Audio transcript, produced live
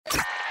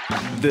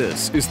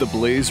This is the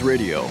Blaze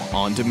Radio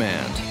on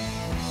demand.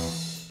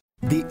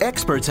 The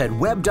experts at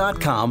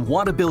Web.com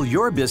want to build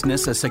your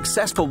business a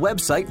successful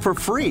website for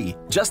free,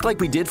 just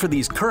like we did for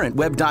these current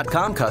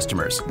Web.com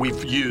customers.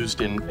 We've used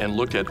and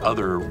looked at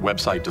other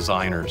website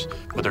designers,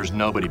 but there's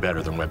nobody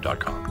better than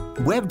Web.com.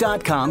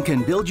 Web.com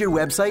can build your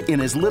website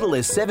in as little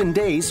as 7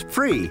 days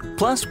free.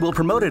 Plus, we'll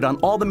promote it on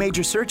all the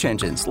major search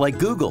engines like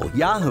Google,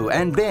 Yahoo,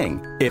 and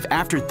Bing. If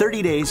after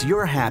 30 days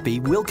you're happy,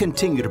 we'll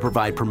continue to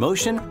provide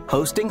promotion,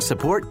 hosting,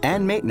 support,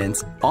 and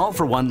maintenance, all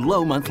for one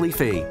low monthly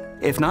fee.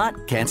 If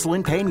not, cancel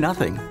and pay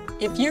nothing.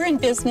 If you're in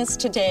business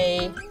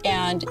today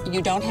and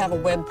you don't have a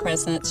web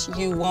presence,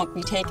 you won't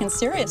be taken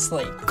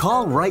seriously.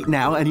 Call right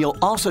now and you'll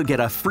also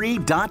get a free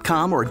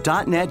 .com or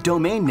 .net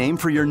domain name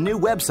for your new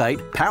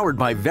website powered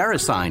by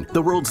VeriSign,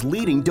 the world's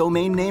leading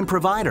domain name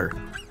provider.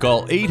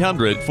 Call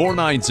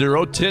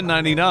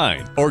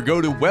 800-490-1099 or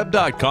go to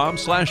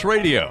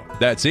web.com/radio.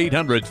 That's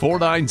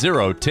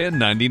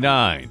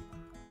 800-490-1099.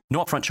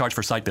 No upfront charge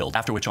for site build,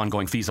 after which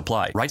ongoing fees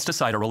apply. Rights to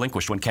site are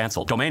relinquished when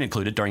canceled. Domain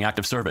included during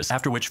active service,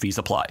 after which fees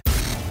apply.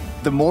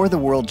 The more the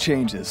world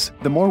changes,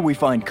 the more we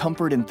find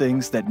comfort in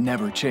things that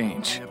never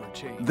change.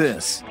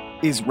 This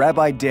is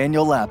Rabbi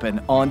Daniel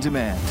Lapin On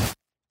Demand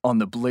on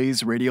the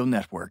Blaze Radio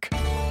Network.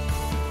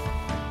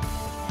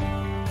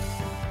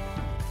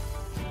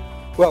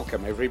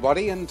 Welcome,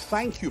 everybody, and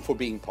thank you for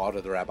being part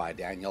of the Rabbi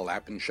Daniel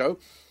Lapin Show,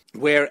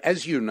 where,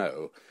 as you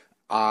know,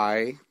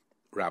 I,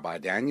 Rabbi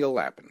Daniel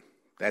Lapin,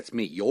 that's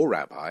me, your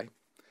rabbi,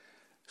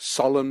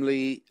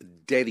 solemnly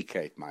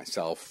dedicate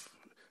myself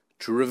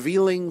to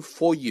revealing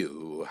for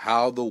you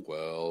how the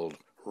world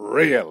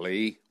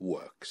really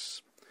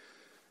works.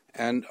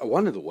 And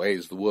one of the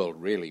ways the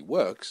world really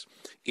works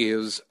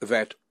is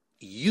that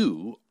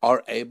you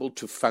are able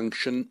to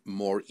function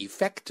more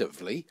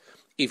effectively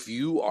if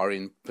you are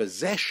in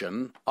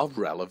possession of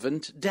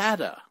relevant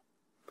data.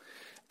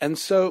 And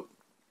so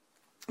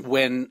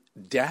when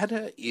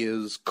data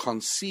is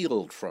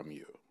concealed from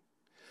you,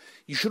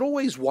 you should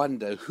always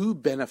wonder who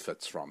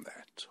benefits from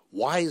that.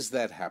 Why is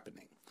that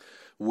happening?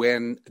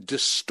 When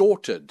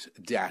distorted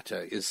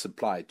data is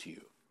supplied to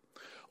you,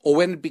 or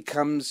when it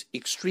becomes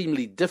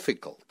extremely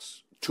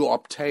difficult to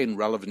obtain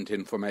relevant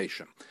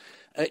information.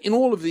 In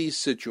all of these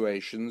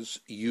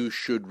situations, you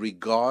should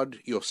regard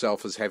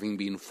yourself as having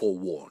been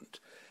forewarned.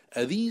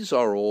 These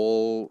are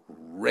all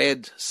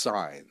red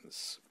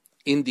signs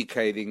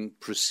indicating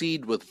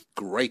proceed with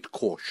great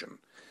caution.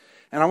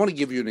 And I want to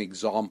give you an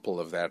example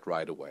of that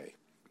right away.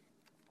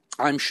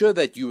 I'm sure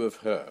that you have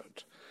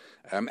heard,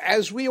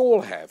 as we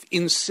all have,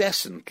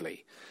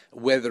 incessantly,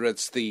 whether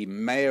it's the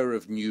mayor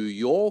of New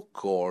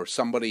York or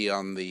somebody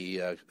on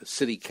the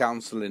city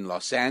council in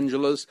Los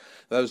Angeles.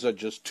 Those are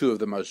just two of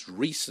the most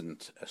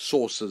recent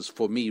sources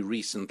for me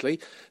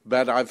recently,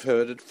 but I've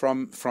heard it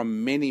from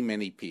many,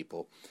 many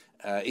people,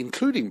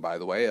 including, by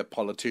the way, a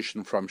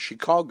politician from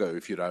Chicago,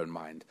 if you don't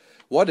mind.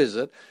 What is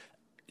it?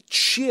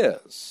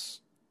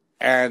 Cheers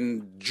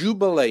and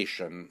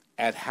jubilation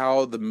at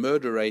how the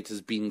murder rate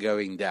has been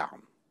going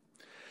down.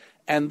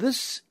 And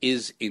this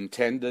is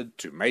intended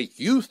to make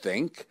you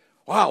think,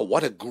 wow,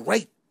 what a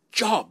great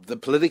job the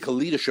political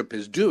leadership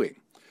is doing,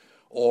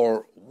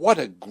 or what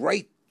a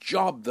great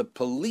job the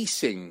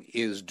policing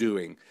is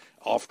doing.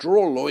 After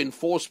all, law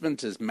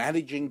enforcement is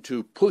managing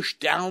to push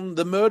down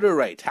the murder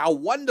rate. How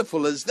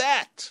wonderful is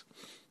that?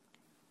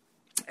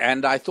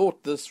 And I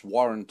thought this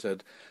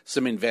warranted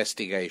some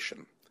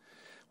investigation.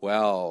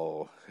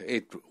 Well,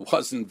 it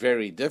wasn't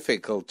very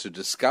difficult to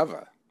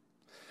discover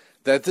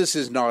that this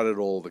is not at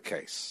all the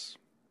case.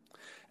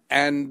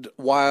 And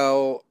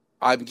while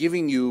I'm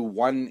giving you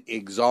one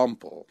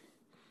example,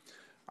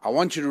 I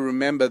want you to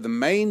remember the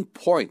main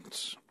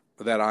point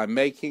that I'm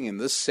making in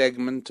this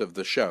segment of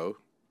the show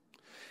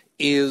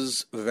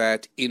is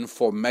that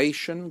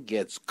information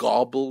gets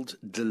garbled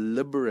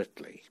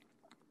deliberately.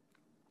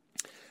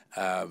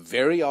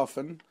 Very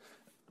often,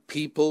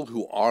 people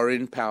who are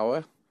in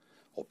power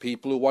or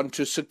people who want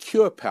to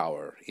secure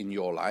power in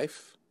your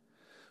life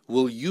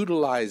will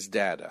utilize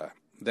data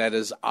that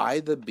has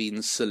either been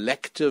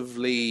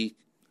selectively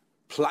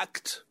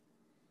plucked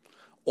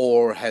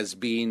or has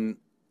been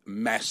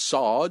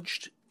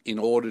massaged in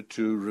order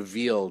to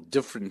reveal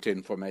different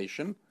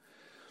information,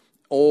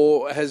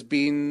 or has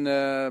been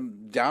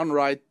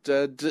downright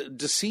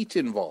deceit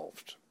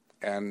involved,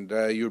 and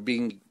you're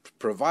being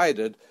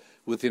provided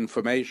with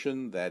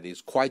information that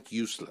is quite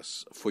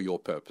useless for your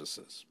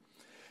purposes.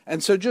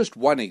 And so just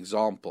one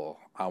example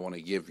I want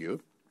to give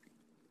you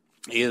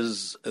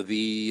is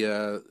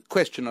the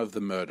question of the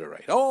murder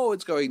rate. Oh,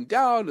 it's going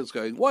down, it's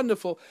going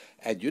wonderful.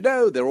 And you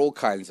know, there are all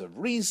kinds of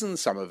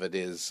reasons. Some of it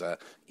is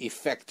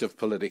effective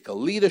political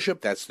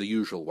leadership. That's the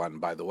usual one,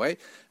 by the way.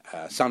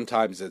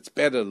 Sometimes it's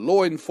better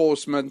law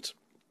enforcement.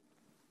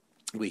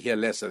 We hear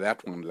less of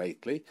that one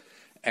lately.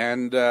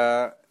 And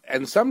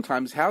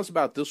sometimes, how's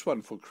about this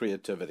one for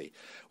creativity?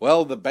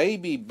 Well, the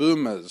baby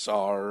boomers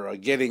are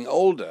getting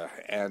older,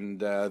 and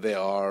there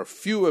are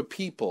fewer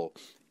people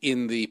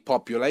in the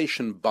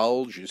population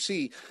bulge, you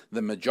see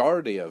the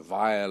majority of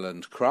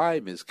violent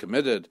crime is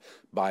committed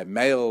by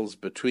males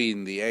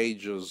between the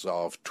ages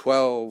of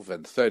 12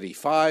 and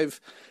 35.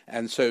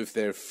 And so if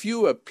there are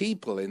fewer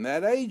people in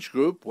that age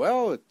group,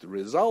 well, it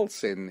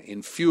results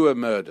in fewer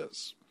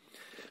murders.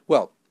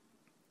 Well,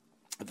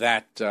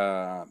 that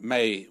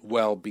may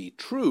well be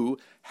true.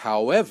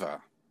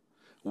 However,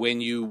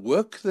 when you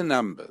work the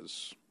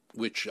numbers,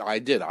 which I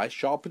did, I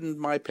sharpened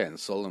my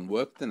pencil and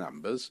worked the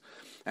numbers,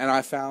 and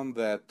I found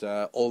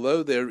that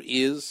although there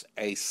is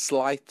a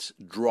slight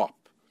drop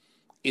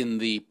in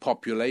the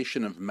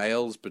population of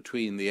males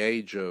between the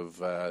age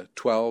of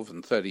 12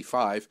 and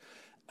 35,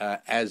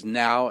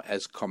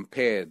 as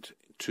compared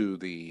to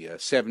the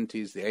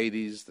 70s, the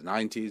 80s, the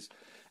 90s,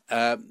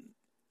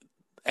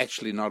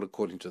 actually not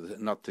according to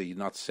not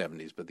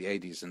 70s, but the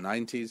 80s and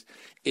 90s,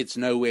 it's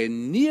nowhere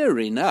near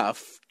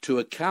enough to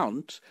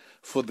account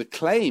for the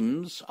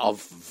claims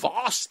of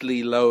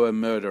vastly lower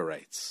murder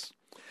rates.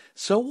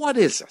 So what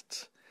is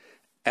it?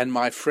 And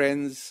my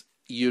friends,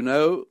 you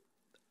know,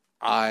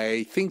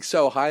 I think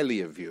so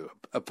highly of you.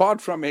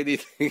 Apart from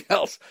anything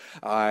else,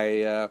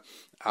 I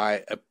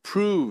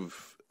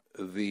approve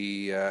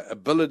the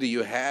ability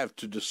you have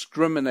to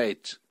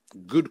discriminate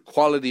good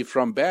quality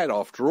from bad.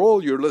 After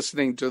all, you're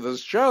listening to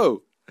this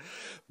show.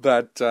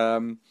 But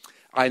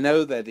I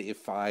know that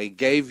if I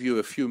gave you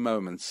a few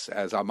moments,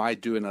 as I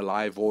might do in a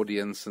live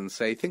audience, and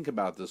say, think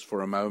about this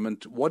for a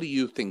moment, what do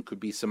you think could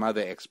be some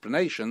other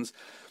explanations?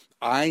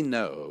 I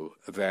know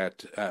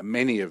that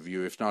many of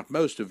you, if not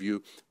most of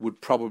you,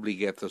 would probably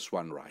get this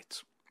one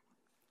right.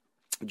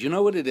 Do you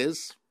know what it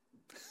is?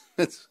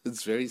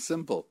 It's very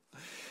simple.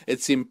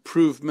 It's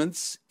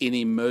improvements in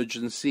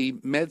emergency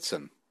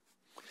medicine.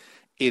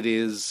 It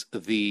is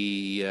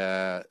the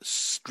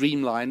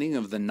streamlining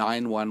of the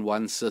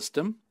 911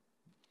 system.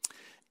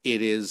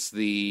 It is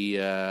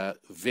the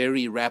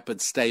very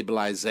rapid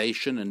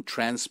stabilization and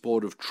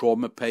transport of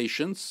trauma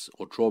patients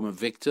or trauma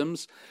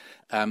victims.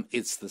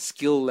 It's the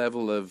skill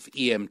level of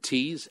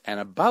EMTs. And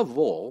above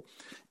all,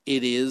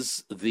 it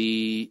is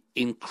the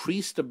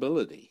increased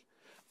ability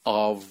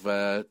of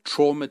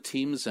trauma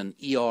teams and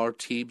ER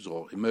teams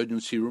or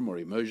emergency room or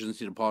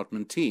emergency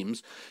department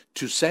teams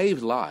to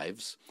save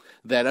lives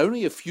that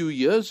only a few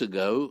years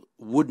ago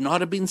would not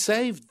have been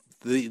saved.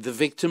 The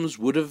victims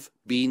would have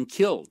been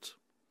killed.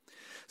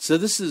 So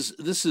this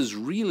is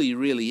really,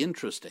 really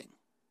interesting,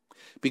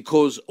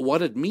 because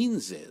what it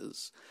means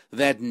is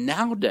that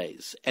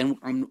nowadays, and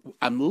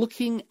I'm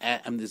looking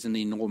at, and there's an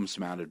enormous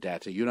amount of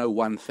data. You know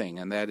one thing,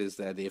 and that is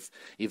that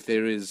if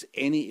there is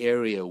any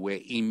area where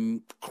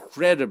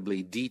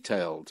incredibly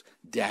detailed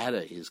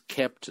data is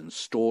kept and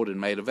stored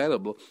and made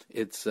available,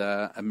 it's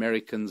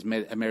America's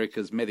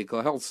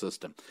medical health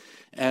system.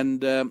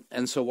 And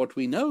so what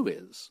we know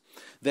is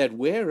that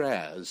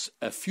whereas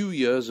a few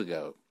years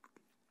ago,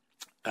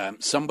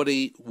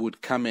 somebody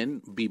would come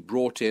in, be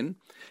brought in,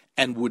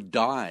 and would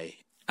die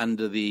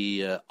under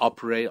the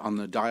on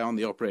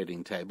the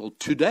operating table.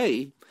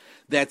 Today,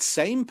 that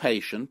same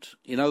patient,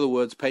 in other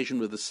words,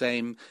 patient with the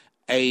same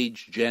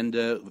age,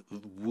 gender,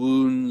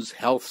 wounds,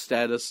 health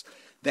status,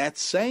 that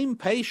same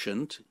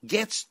patient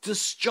gets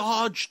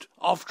discharged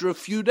after a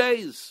few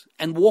days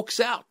and walks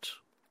out.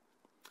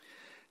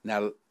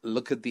 Now,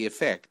 look at the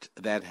effect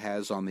that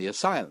has on the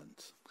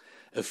assailant.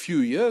 A few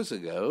years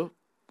ago,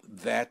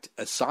 that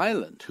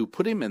assailant who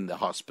put him in the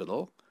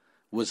hospital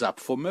was up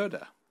for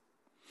murder.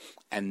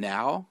 And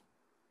now,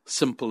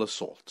 simple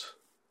assault.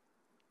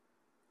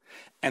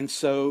 And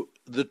so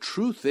the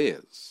truth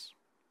is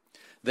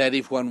that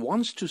if one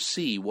wants to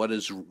see what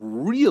has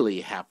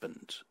really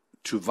happened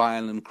to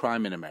violent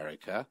crime in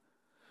America,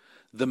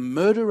 the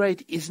murder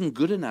rate isn't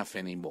good enough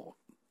anymore,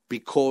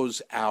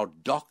 because our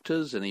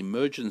doctors and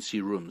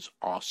emergency rooms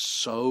are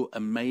so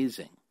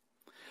amazing.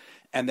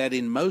 And that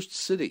in most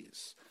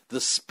cities,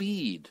 the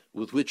speed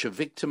with which a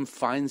victim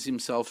finds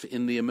himself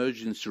in the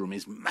emergency room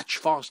is much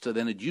faster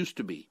than it used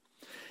to be.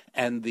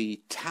 And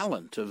the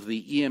talent of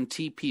the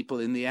EMT people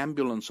in the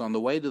ambulance on the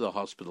way to the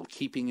hospital,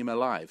 keeping him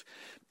alive,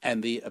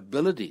 and the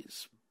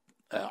abilities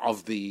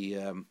of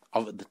the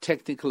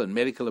technical and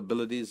medical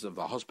abilities of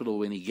the hospital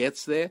when he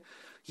gets there.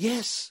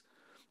 Yes,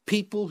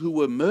 people who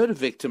were murder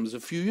victims a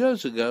few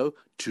years ago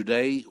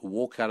today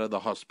walk out of the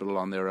hospital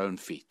on their own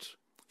feet.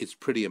 It's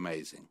pretty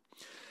amazing.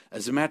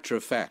 As a matter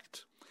of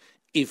fact,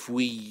 if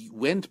we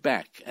went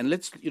back and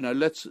let's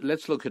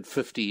look at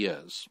 50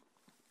 years.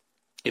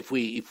 If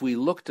we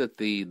looked at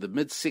the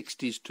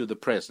mid-60s to the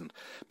present,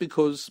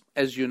 because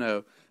as you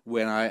know,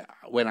 when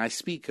I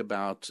speak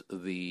about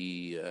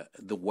the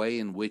way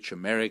in which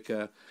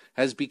America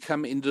has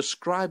become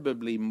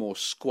indescribably more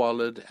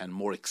squalid and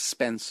more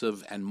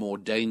expensive and more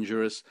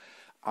dangerous,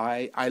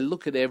 I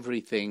look at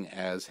everything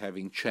as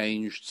having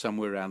changed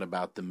somewhere around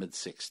about the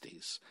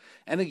mid-60s.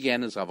 And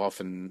again, as I've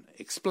often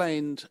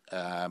explained,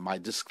 my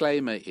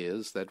disclaimer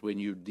is that when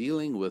you're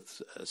dealing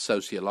with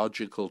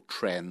sociological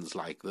trends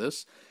like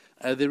this,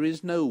 There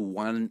is no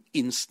one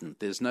instant,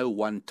 there's no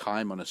one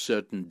time on a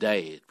certain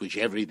day at which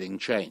everything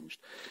changed.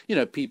 You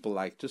know, people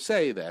like to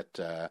say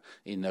that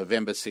in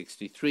November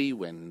 63,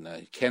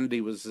 when Kennedy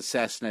was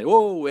assassinated,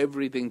 oh,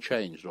 everything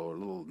changed, or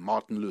little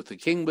Martin Luther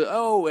King, but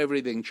oh,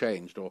 everything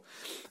changed, or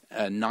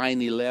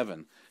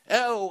 9/11.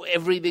 Oh,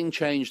 everything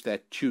changed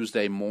that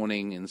Tuesday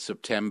morning in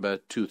September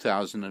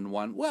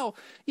 2001. Well,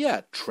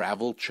 yeah,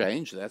 travel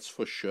changed, that's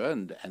for sure,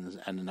 and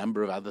a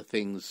number of other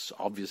things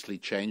obviously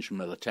changed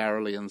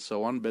militarily and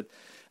so on, but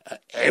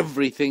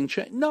everything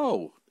changed.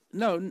 No,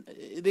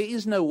 there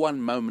is no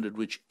one moment at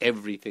which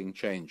everything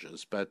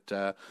changes, but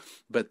the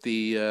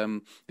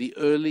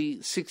early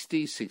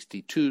 60s,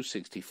 62,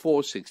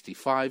 64,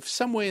 65,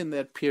 somewhere in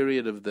that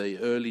period of the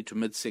early to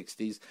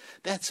mid-60s,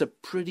 that's a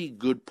pretty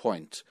good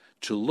point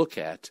to look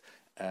at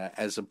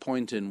as a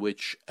point in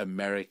which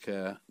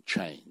America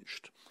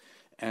changed.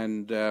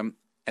 And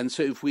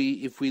so if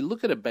we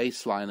look at a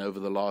baseline over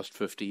the last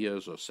 50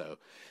 years or so,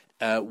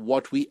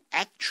 what we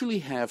actually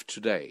have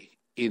today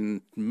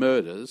in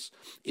murders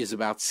is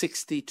about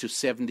 60 to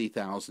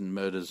 70,000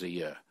 murders a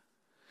year.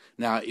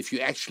 Now, if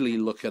you actually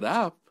look it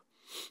up,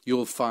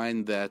 you'll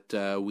find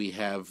that we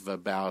have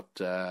about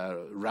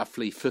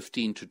roughly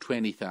 15 to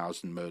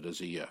 20,000 murders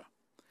a year.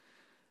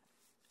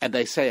 And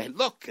they say,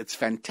 look, it's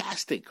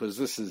fantastic because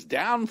this is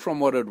down from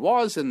what it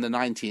was in the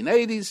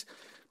 1980s.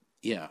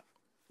 Yeah,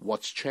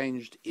 what's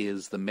changed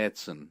is the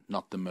medicine,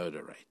 not the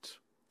murder rate.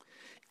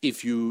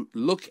 If you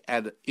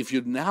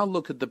now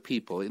look at the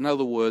people, in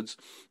other words,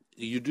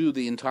 you do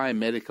the entire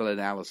medical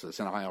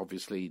analysis, and I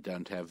obviously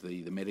don't have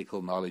the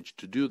medical knowledge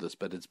to do this,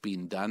 but it's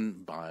been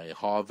done by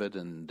Harvard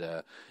and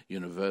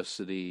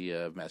University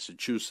of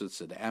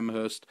Massachusetts at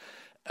Amherst.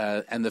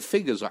 And the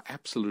figures are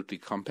absolutely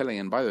compelling.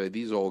 And by the way,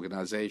 these are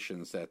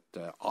organizations that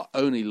are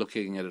only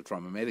looking at it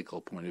from a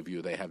medical point of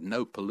view. They have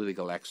no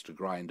political axe to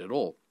grind at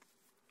all.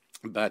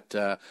 But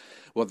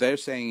what they're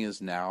saying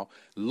is now,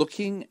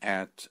 looking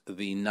at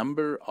the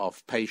number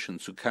of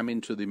patients who come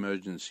into the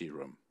emergency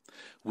room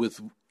with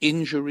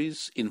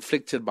injuries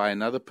inflicted by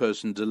another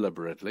person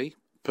deliberately,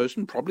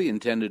 person probably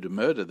intended to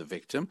murder the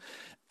victim,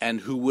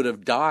 and who would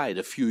have died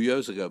a few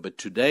years ago, but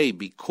today,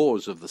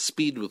 because of the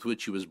speed with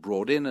which he was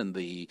brought in and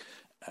the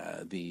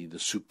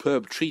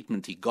superb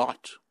treatment he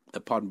got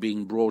upon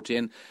being brought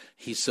in,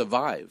 he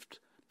survived.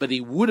 But he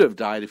would have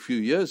died a few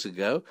years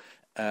ago.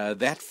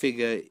 That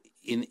figure,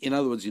 in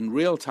other words, in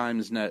real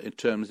terms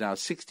now,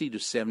 60 to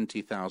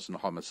 70,000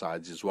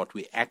 homicides is what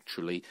we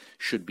actually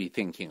should be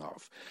thinking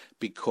of,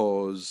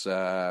 because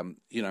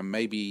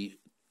maybe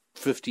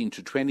 15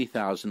 to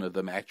 20,000 of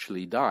them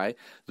actually die.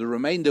 The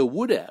remainder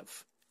would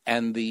have,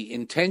 and the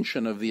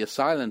intention of the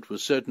assailant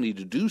was certainly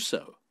to do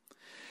so.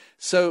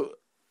 So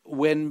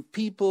when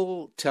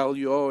people tell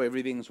you, oh,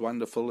 everything's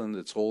wonderful and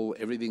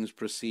everything's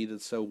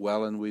proceeded so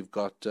well and we've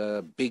got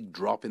a big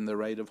drop in the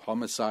rate of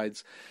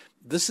homicides,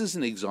 this is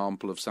an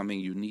example of something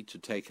you need to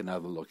take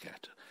another look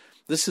at.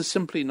 This is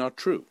simply not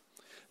true.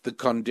 The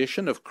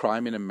condition of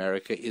crime in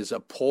America is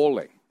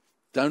appalling.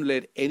 Don't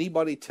let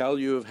anybody tell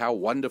you of how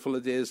wonderful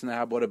it is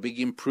and what a big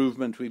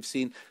improvement we've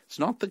seen. It's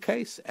not the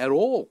case at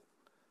all.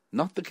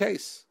 Not the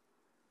case.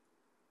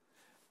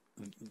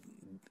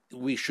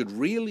 We should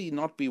really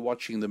not be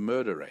watching the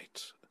murder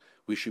rate.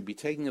 We should be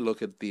taking a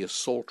look at the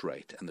assault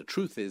rate. And the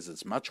truth is,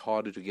 it's much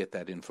harder to get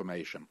that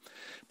information.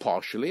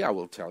 Partially, I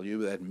will tell you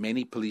that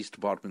many police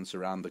departments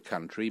around the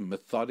country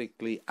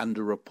methodically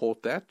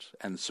underreport that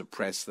and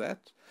suppress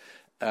that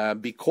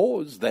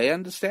because they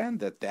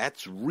understand that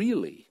that's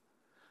really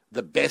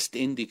the best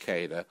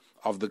indicator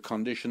of the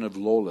condition of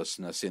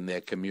lawlessness in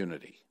their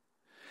community.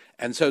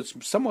 And so it's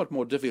somewhat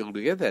more difficult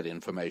to get that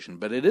information,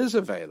 but it is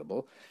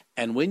available.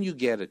 And when you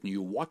get it and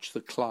you watch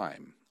the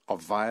climb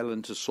of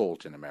violent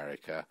assault in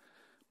America,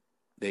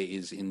 there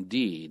is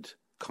indeed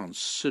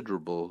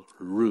considerable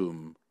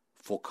room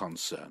for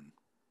concern.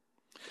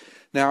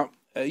 Now,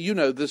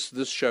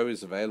 this show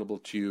is available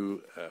to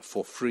you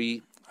for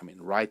free. I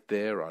mean, right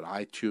there on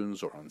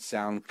iTunes or on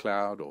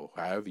SoundCloud or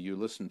however you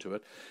listen to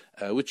it,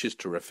 which is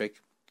terrific.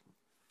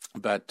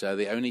 But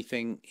the only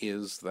thing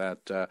is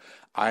that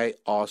I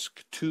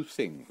ask two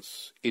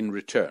things in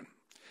return.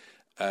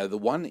 The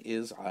one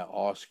is I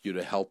ask you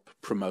to help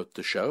promote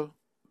the show,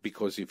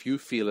 because if you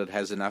feel it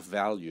has enough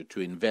value to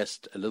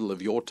invest a little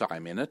of your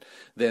time in it,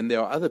 then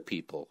there are other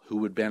people who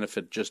would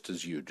benefit just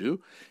as you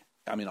do.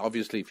 I mean,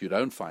 obviously, if you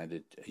don't find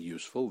it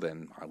useful,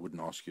 then I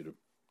wouldn't ask you to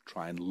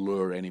try and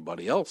lure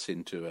anybody else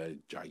into a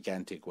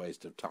gigantic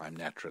waste of time,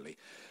 naturally.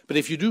 But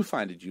if you do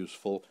find it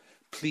useful,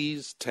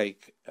 please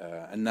take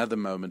another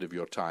moment of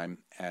your time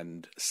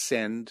and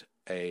send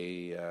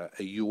a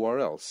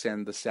URL,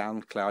 send the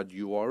SoundCloud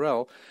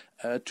URL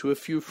to a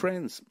few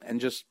friends and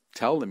just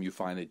tell them you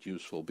find it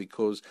useful,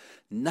 because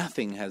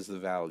nothing has the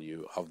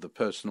value of the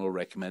personal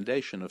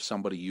recommendation of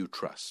somebody you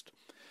trust.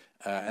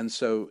 And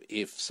so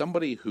if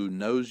somebody who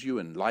knows you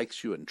and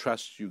likes you and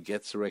trusts you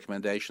gets a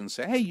recommendation,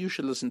 say, hey, you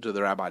should listen to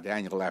the Rabbi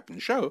Daniel Lapin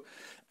Show,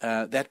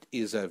 that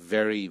is a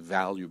very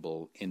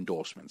valuable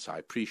endorsement. So I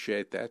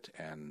appreciate that,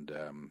 and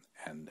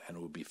it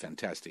would be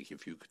fantastic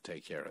if you could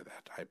take care of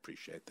that. I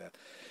appreciate that.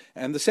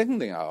 And the second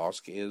thing I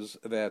ask is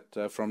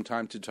that from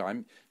time to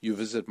time you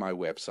visit my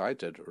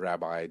website at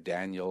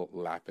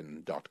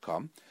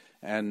rabbidaniellapin.com,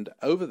 and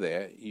over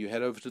there you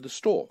head over to the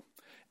store.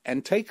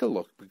 And take a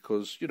look,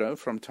 because,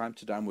 from time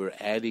to time we're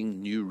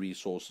adding new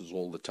resources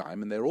all the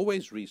time, and they're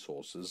always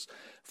resources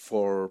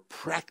for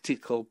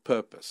practical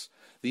purpose.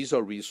 These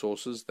are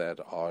resources that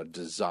are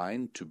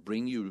designed to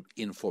bring you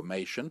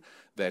information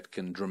that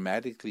can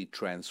dramatically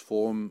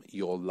transform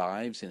your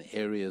lives in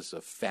areas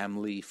of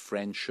family,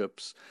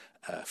 friendships,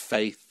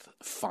 faith,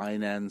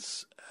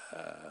 finance,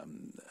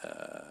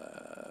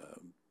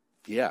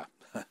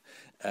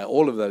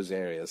 all of those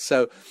areas.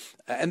 So,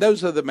 and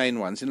those are the main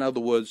ones. In other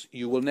words,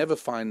 you will never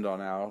find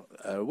on our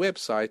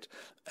website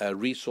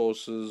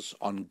resources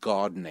on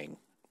gardening.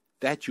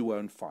 That you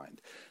won't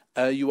find.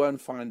 You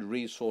won't find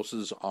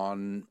resources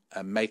on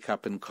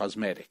makeup and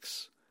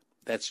cosmetics.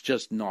 That's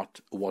just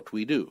not what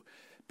we do.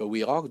 But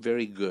we are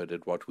very good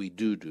at what we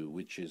do,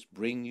 which is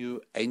bring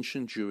you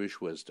ancient Jewish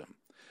wisdom.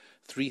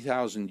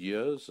 3,000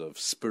 years of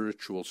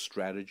spiritual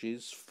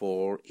strategies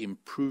for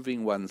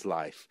improving one's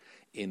life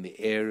in the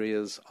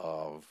areas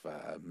of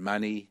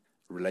money,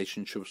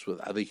 relationships with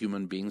other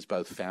human beings,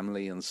 both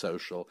family and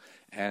social,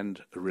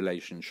 and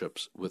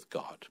relationships with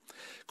God.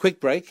 Quick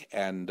break,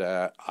 and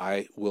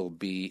I will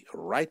be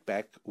right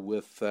back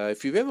with,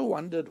 if you've ever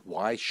wondered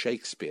why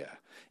Shakespeare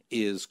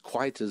is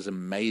quite as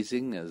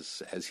amazing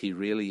as he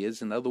really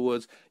is. In other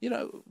words,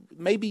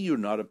 maybe you're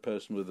not a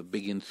person with a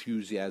big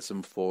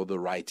enthusiasm for the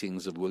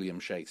writings of William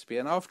Shakespeare.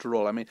 And after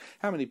all,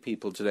 how many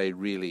people today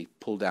really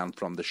pull down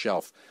from the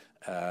shelf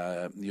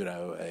a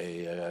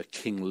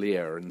King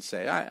Lear and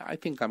say, I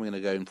think I'm going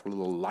to go in for a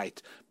little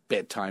light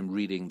bedtime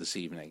reading this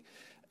evening.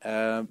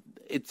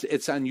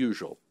 It's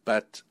unusual,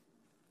 but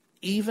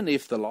even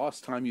if the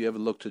last time you ever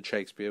looked at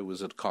Shakespeare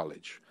was at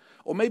college,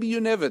 or maybe you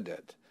never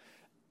did,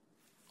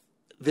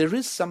 there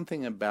is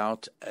something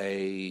about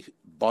a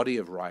body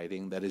of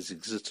writing that has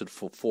existed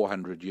for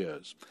 400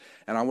 years.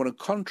 And I want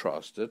to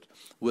contrast it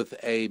with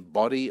a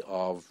body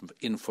of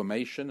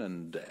information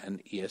and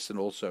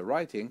also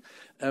writing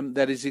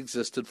that has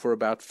existed for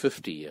about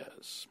 50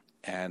 years.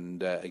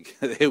 And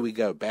there we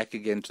go, back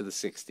again to the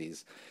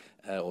 60s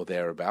or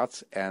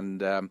thereabouts.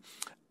 And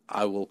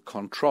I will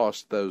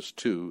contrast those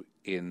two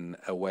in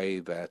a way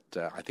that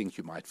I think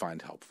you might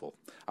find helpful.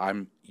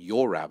 I'm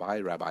your rabbi,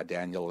 Rabbi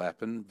Daniel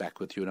Lapin, back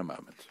with you in a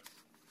moment.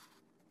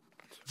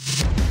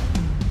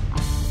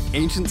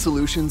 Ancient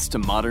solutions to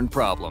modern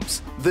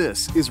problems.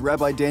 This is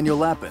Rabbi Daniel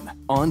Lapin,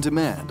 on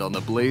demand on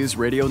the Blaze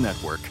Radio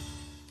Network.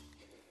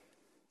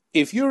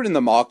 If you're in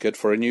the market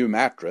for a new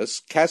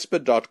mattress,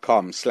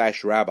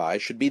 Casper.com/rabbi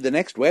should be the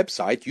next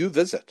website you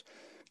visit.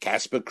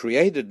 Casper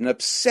created an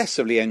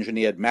obsessively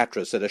engineered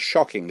mattress at a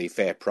shockingly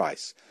fair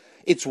price.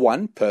 It's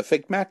one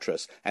perfect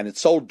mattress, and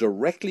it's sold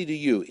directly to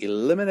you,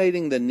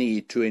 eliminating the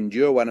need to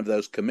endure one of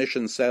those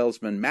commission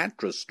salesman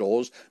mattress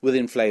stores with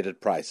inflated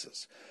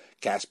prices.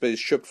 Casper is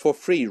shipped for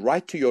free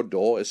right to your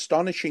door,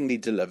 astonishingly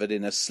delivered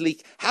in a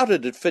sleek, how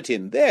did it fit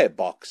in there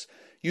box?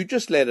 You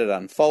just let it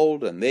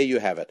unfold, and there you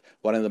have it,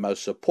 one of the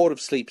most supportive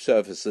sleep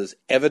surfaces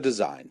ever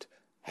designed.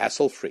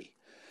 Hassle-free.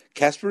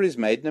 Casper is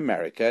made in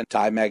America.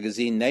 Time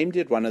magazine named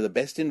it one of the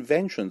best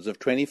inventions of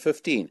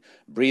 2015.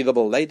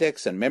 Breathable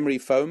latex and memory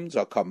foams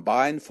are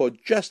combined for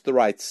just the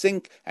right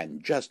sink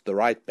and just the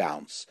right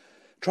bounce.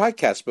 Try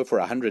Casper for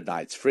 100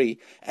 nights free,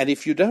 and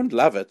if you don't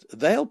love it,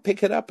 they'll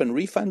pick it up and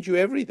refund you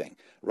everything.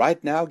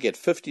 Right now, get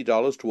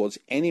 $50 towards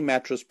any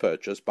mattress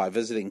purchase by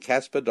visiting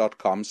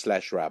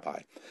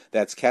Casper.com/rabbi.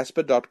 That's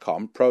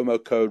Casper.com,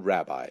 promo code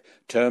RABBI.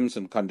 Terms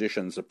and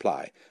conditions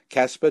apply.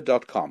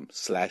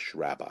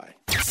 Casper.com/rabbi.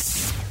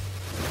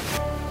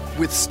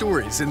 With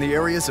stories in the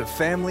areas of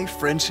family,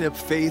 friendship,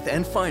 faith,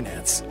 and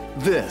finance,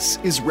 this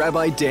is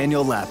Rabbi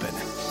Daniel Lapin.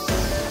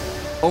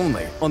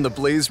 Only on the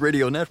Blaze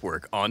Radio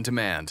Network on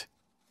demand.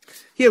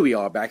 Here we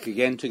are back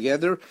again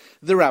together,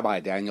 the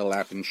Rabbi Daniel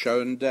Lapin Show,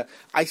 and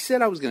I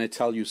said I was going to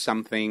tell you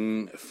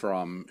something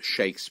from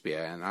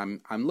Shakespeare, and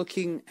I'm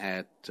looking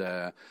at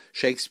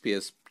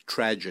Shakespeare's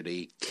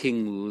tragedy,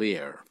 King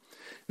Lear.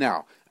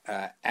 Now,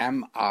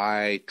 am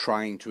I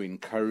trying to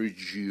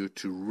encourage you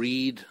to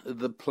read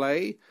the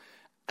play?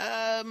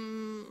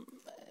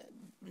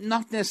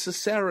 Not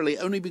necessarily,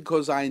 only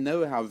because I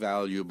know how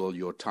valuable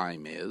your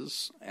time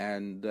is,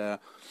 and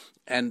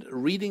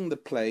reading the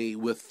play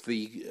with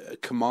the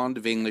command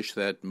of English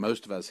that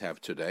most of us have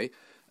today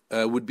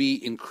would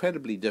be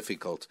incredibly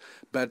difficult.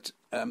 But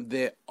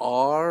there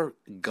are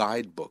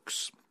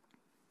guidebooks,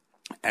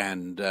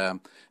 and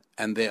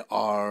there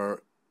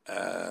are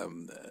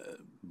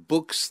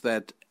books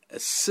that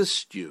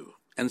assist you.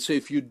 And so,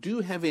 if you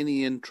do have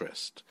any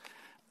interest,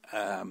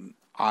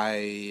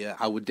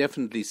 I would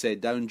definitely say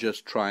don't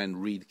just try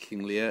and read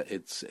King Lear.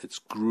 It's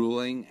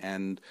grueling,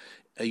 and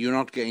you're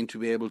not going to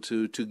be able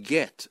to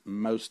get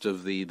most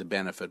of the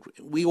benefit.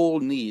 We all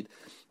need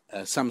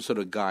some sort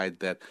of guide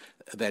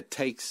that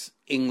takes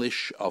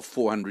English of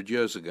 400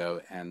 years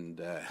ago and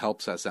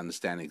helps us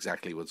understand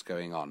exactly what's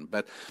going on.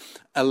 But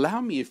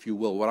allow me, if you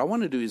will, what I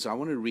want to do is I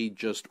want to read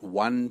just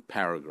one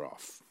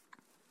paragraph.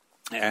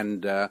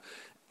 And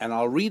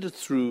I'll read it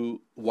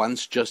through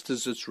once just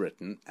as it's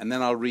written, and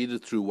then I'll read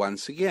it through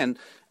once again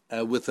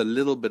with a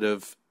little bit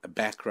of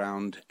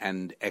background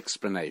and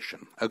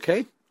explanation.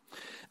 Okay?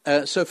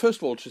 So first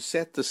of all, to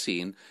set the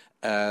scene,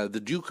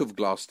 the Duke of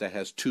Gloucester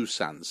has two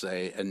sons,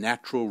 a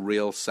natural,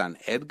 real son,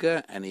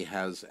 Edgar, and he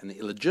has an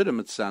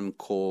illegitimate son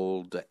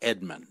called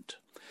Edmund.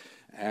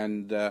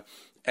 And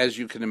as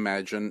you can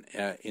imagine,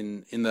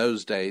 in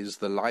those days,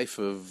 the life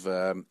of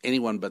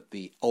anyone but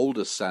the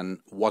oldest son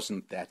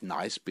wasn't that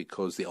nice,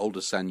 because the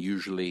oldest son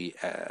usually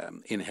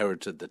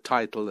inherited the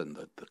title and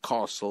the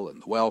castle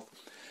and the wealth.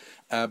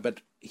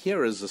 But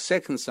here is the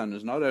second son,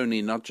 who's not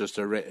only not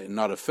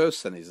a first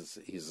son,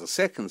 he's a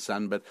second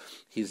son, but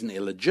he's an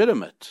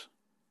illegitimate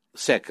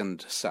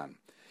second son.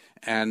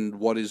 And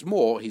what is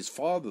more, his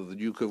father, the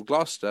Duke of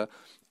Gloucester,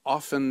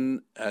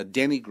 often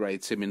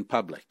denigrates him in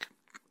public,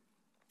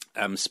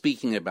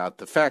 speaking about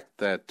the fact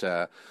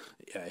that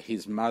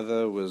his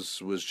mother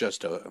was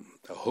just a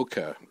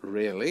hooker,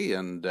 really,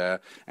 and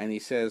he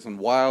says, and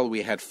while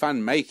we had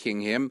fun making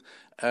him,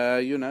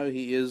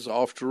 he is,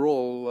 after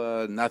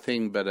all,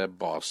 nothing but a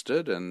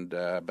bastard,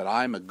 but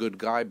I'm a good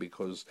guy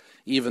because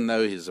even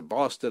though he's a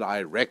bastard,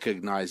 I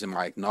recognize him,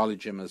 I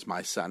acknowledge him as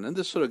my son, and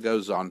this sort of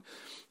goes on.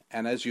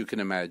 And as you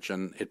can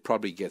imagine, it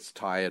probably gets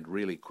tired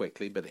really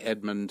quickly, but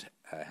Edmund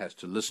has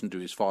to listen to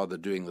his father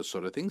doing this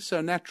sort of thing,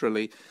 so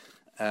naturally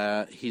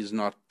he's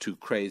not too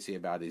crazy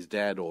about his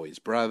dad or his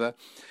brother.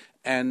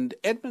 And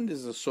Edmund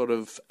is a sort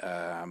of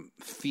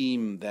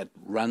theme that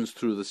runs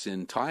through this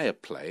entire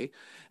play.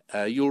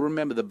 You'll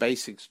remember the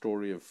basic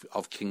story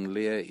of King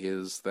Lear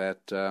is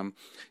that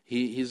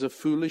he's a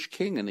foolish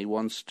king, and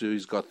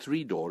he's got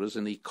 3 daughters,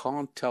 and he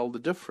can't tell the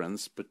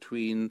difference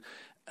between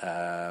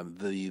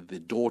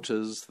the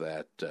daughters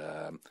that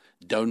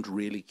don't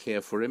really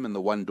care for him and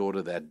the one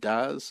daughter that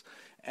does.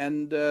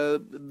 And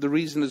the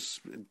reason is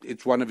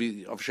it's one of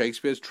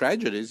Shakespeare's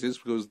tragedies is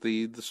because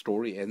the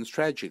story ends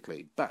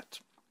tragically. But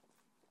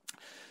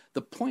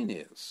the point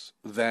is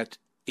that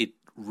it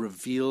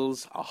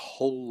reveals a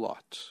whole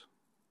lot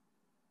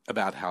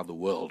about how the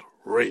world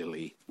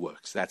really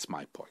works. That's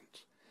my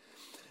point.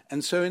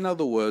 And so, in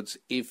other words,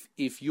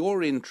 if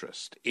your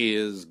interest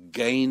is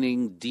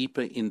gaining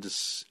deeper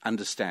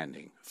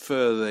understanding,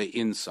 further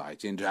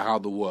insight into how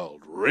the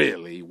world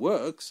really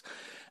works,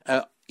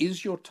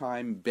 is your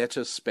time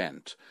better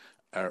spent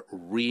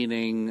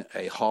reading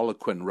a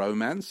Harlequin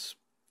romance?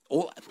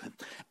 Or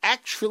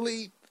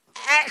actually,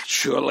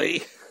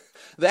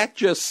 that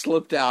just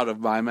slipped out of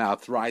my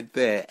mouth right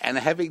there. And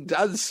having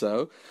done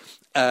so,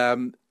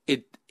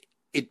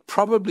 it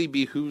probably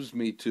behooves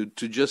me to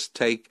just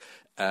take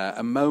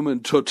a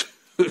moment or two.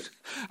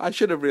 I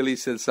should have really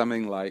said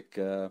something like,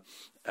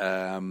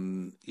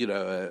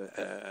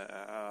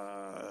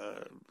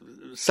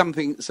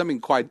 something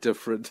quite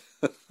different.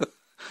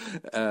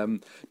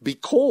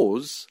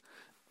 Because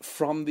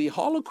from the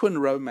Harlequin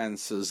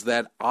romances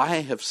that I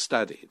have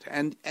studied,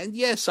 and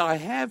yes, I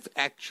have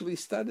actually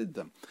studied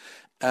them,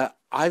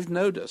 I've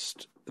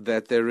noticed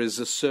that there is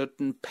a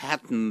certain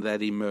pattern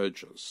that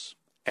emerges.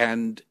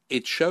 And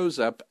it shows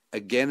up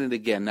again and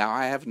again. Now,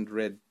 I haven't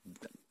read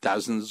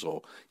dozens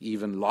or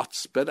even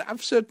lots, but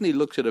I've certainly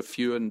looked at a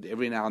few, and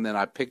every now and then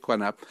I pick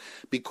one up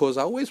because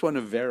I always want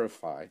to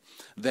verify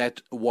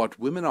that what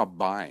women are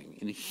buying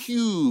in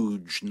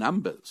huge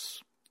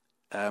numbers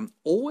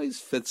always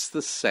fits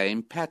the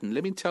same pattern.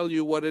 Let me tell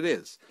you what it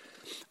is.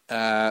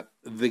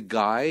 The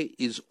guy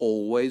is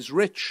always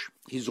rich.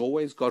 He's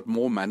always got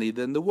more money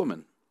than the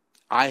woman.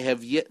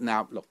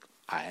 Now, look,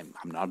 I'm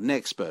not an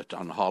expert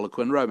on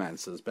Harlequin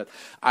romances, but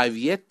I've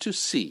yet to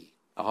see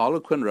a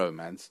Harlequin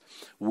romance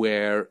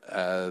where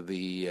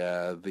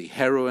the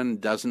heroine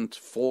doesn't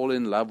fall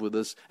in love with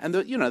this, and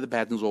the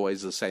pattern's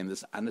always the same: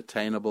 this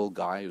unattainable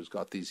guy who's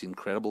got these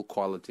incredible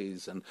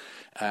qualities, and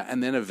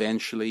then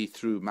eventually,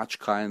 through much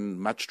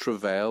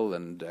travail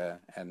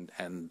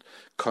and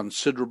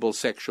considerable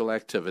sexual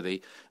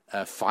activity,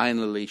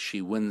 finally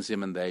she wins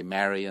him, and they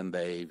marry, and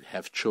they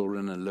have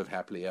children and live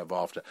happily ever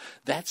after.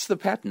 That's the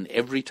pattern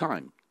every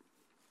time.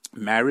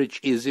 Marriage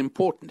is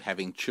important.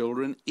 Having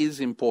children is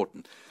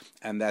important.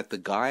 And that the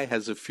guy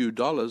has a few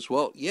dollars,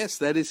 well, yes,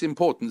 that is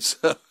important.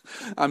 So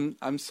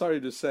I'm sorry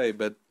to say,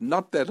 but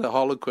not that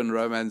Harlequin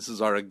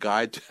romances are a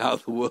guide to how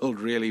the world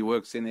really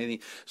works in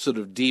any sort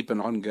of deep and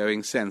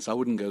ongoing sense. I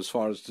wouldn't go as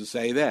far as to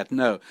say that,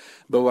 no.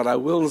 But what I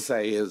will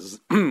say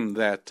is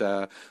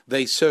that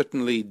they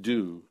certainly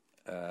do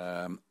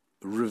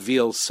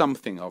reveal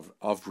something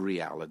of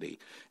reality.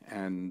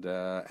 And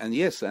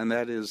yes, and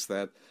that is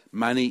that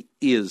money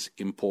is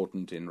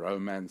important in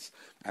romance,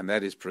 and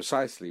that is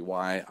precisely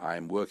why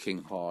I'm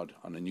working hard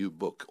on a new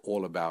book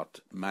all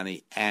about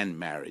money and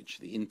marriage,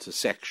 the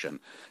intersection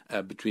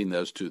between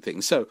those two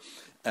things. So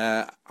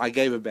I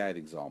gave a bad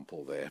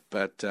example there,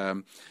 but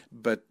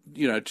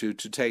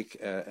to take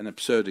an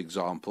absurd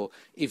example,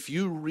 if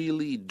you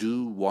really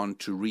do want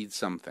to read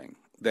something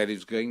that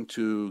is going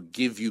to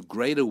give you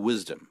greater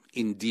wisdom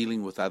in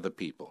dealing with other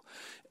people,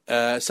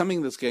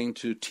 something that's going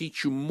to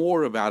teach you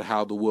more about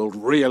how the world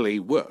really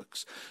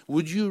works,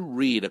 would you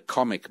read a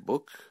comic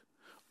book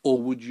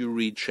or would you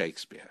read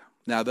Shakespeare?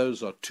 Now,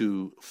 those are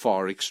two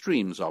far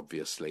extremes,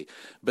 obviously,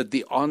 but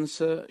the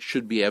answer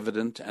should be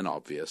evident and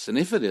obvious. And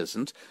if it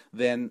isn't,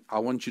 then I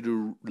want you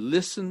to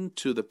listen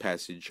to the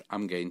passage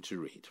I'm going to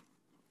read.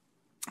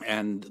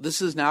 And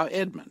this is now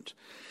Edmund.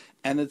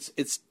 And it's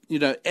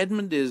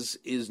Edmund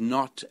is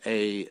not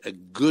a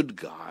good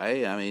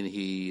guy. I mean,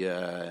 he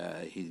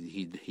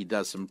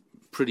does some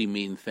pretty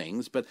mean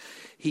things, but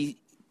he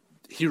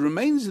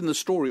remains in the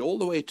story all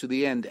the way to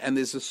the end, and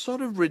there's a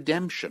sort of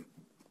redemption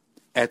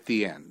at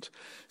the end.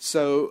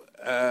 So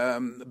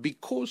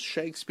because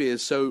Shakespeare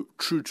is so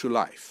true to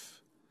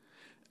life,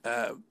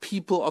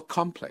 people are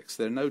complex.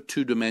 There are no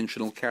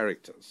two-dimensional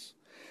characters.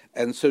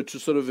 And so to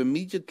sort of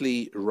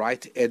immediately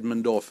write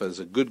Edmund off as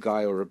a good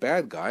guy or a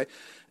bad guy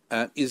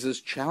is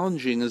as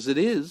challenging as it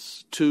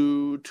is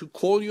to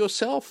call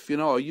yourself,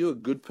 are you a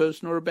good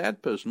person or a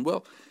bad person?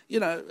 Well,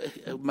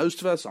 most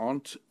of us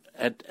aren't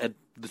at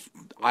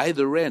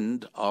either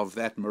end of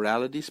that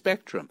morality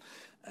spectrum.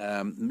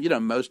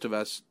 Most of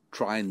us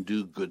try and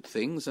do good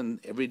things, and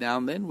every now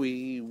and then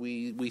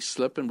we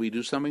slip and we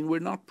do something we're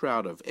not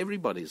proud of.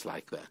 Everybody's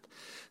like that.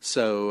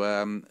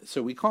 So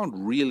we can't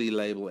really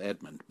label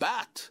Edmund,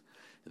 but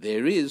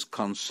there is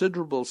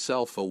considerable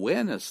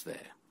self-awareness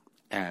there,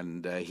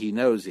 and he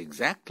knows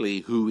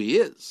exactly who he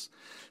is.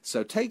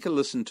 So take a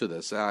listen to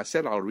this. I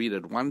said I'll read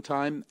it one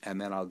time, and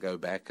then I'll go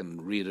back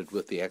and read it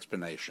with the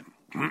explanation.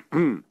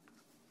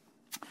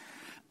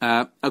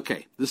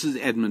 Okay, this is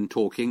Edmund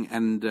talking,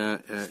 and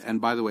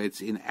by the way, it's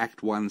in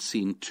Act 1,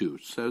 Scene 2.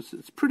 So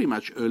it's pretty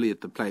much early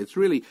at the play. It's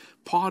really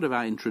part of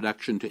our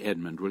introduction to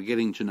Edmund. We're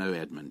getting to know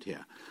Edmund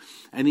here.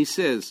 And he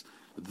says,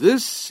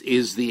 "This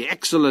is the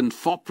excellent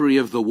foppery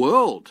of the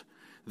world,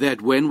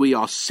 that when we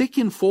are sick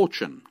in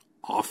fortune,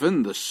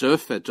 often the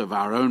surfeit of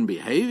our own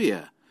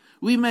behavior,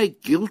 we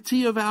make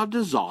guilty of our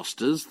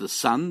disasters the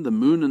sun, the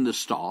moon, and the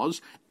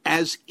stars,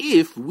 as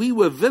if we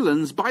were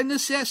villains by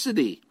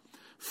necessity,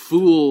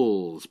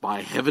 fools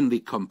by heavenly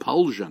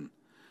compulsion,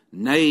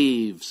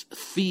 knaves,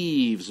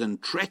 thieves,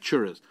 and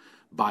treacherous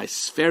by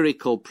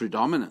spherical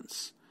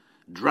predominance,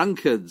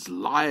 drunkards,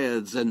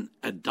 liars, and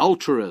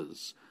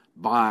adulterers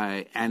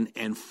by an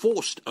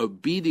enforced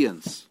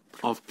obedience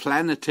of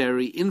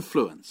planetary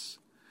influence,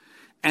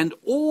 and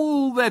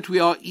all that we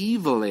are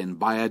evil in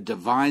by a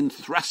divine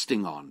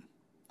thrusting on,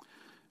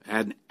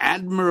 an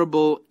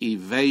admirable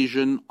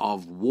evasion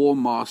of war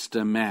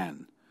master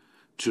man,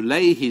 to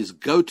lay his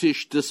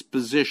goatish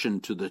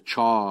disposition to the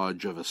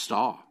charge of a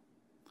star.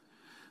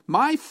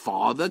 My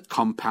father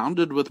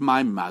compounded with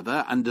my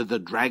mother under the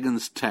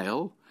dragon's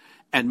tail,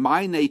 and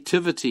my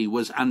nativity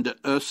was under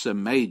Ursa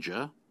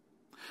Major,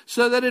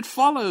 so that it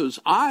follows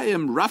I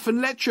am rough and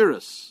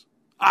lecherous.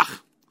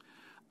 Ah,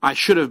 I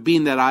should have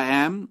been that I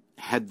am,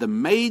 had the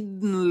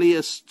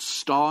maidenliest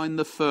star in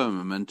the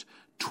firmament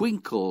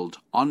twinkled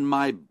on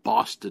my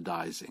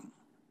bastardizing."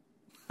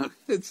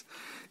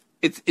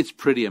 It's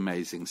pretty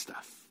amazing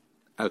stuff.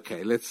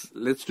 Okay, let's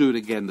do it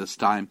again this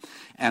time,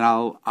 and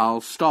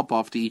I'll stop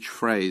after each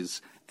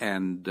phrase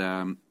and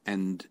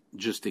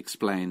just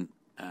explain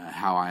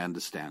how I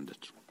understand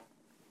it.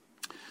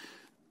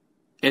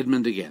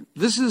 Edmund again.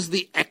 "This is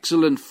the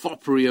excellent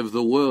foppery of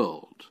the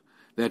world,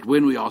 that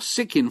when we are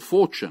sick in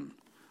fortune,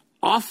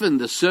 often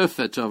the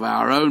surfeit of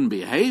our own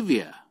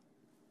behavior."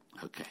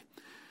 Okay.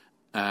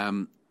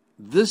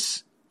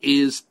 This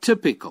is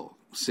typical,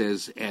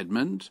 says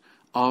Edmund,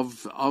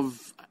 of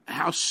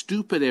how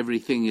stupid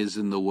everything is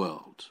in the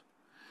world.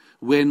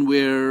 When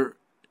we're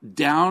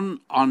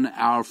down on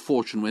our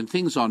fortune, when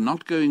things are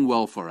not going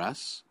well for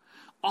us,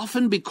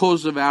 often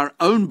because of our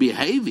own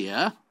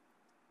behavior,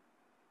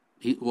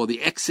 or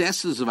the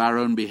excesses of our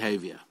own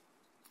behavior.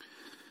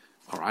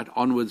 All right,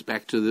 onwards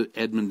back to the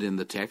Edmund in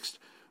the text.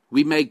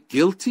 "We make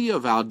guilty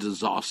of our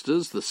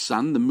disasters the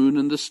sun, the moon,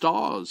 and the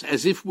stars,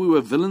 as if we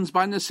were villains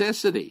by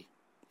necessity."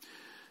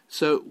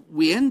 So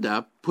we end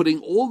up putting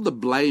all the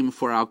blame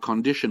for our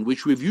condition,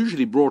 which we've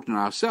usually brought on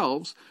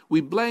ourselves.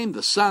 We blame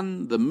the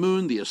sun, the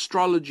moon, the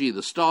astrology,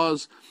 the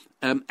stars,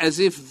 as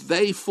if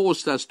they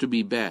forced us to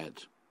be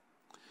bad.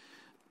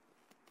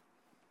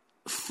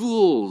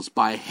 Fools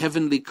by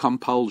heavenly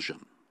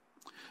compulsion,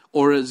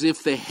 or as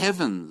if the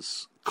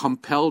heavens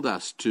compelled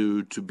us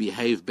to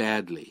behave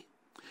badly.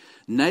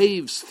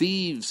 Knaves,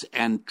 thieves,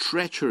 and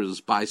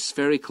treacherers by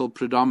spherical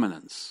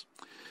predominance,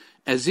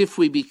 as if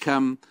we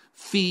become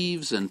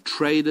thieves and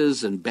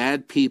traders and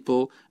bad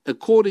people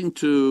according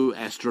to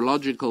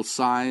astrological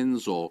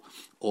signs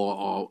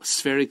or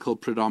spherical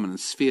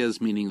predominance, spheres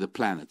meaning the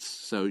planets,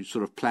 so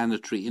sort of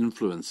planetary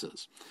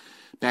influences.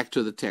 Back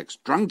to the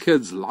text.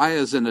 "Drunkards,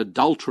 liars, and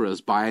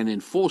adulterers by an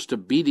enforced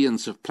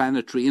obedience of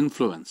planetary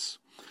influence."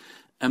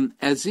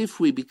 as if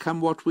we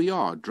become what we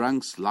are,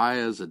 drunks,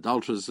 liars,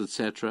 adulterers,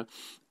 etc.,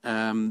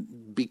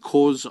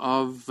 because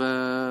of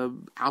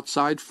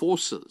outside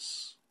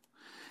forces.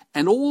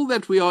 And all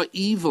that we are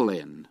evil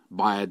in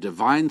by a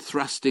divine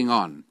thrusting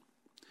on,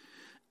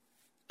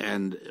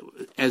 and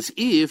as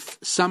if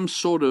some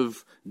sort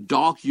of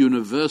dark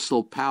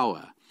universal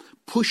power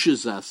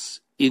pushes us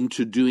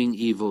into doing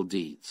evil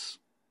deeds.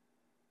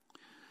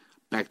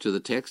 Back to the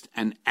text.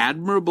 An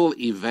admirable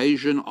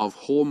evasion of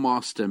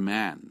whoremaster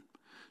man,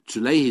 to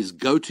lay his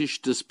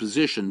goatish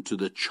disposition to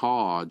the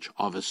charge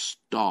of a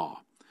star.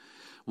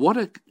 What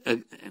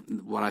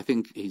I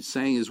think he's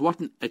saying is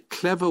what a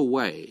clever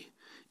way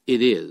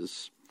it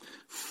is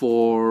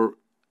for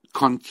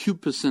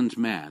concupiscent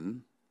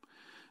man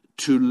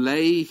to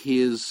lay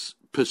his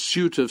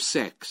pursuit of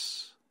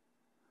sex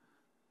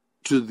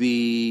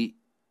to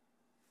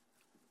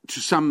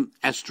some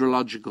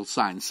astrological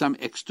sign, some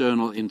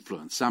external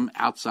influence, some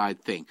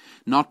outside thing.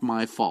 Not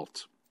my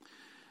fault.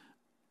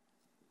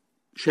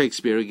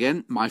 Shakespeare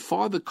again. My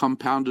father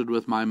compounded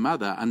with my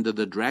mother under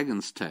the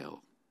dragon's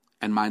tail,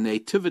 and my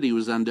nativity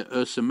was under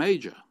Ursa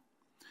Major.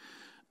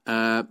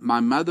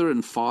 My mother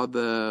and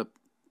father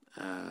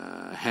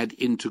had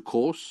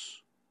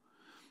intercourse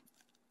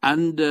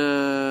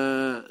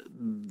under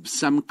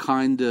some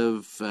kind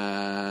of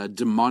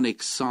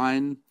demonic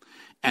sign,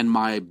 and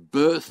my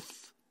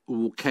birth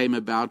came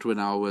about when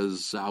I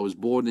was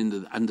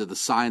born under the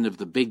sign of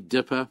the Big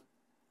Dipper,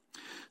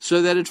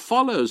 so that it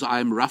follows I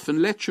am rough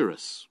and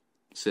lecherous,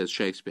 says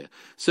Shakespeare.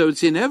 So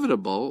it's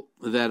inevitable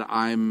that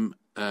I'm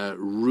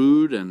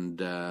rude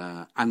and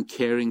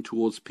uncaring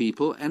towards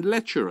people and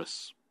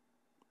lecherous.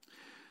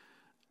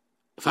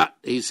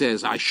 He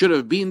says, I should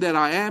have been that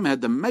I am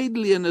had the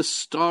maidenliest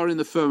star in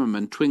the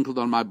firmament twinkled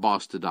on my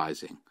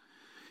bastardizing.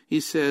 He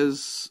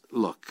says,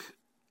 look,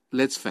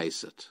 let's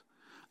face it.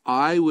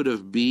 I would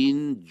have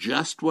been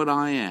just what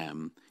I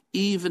am,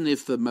 even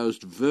if the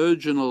most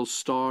virginal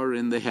star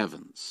in the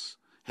heavens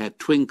had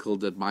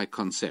twinkled at my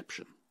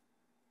conception.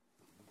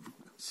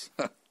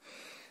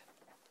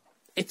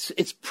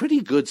 It's pretty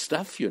good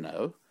stuff, you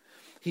know.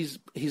 He's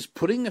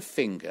putting a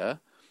finger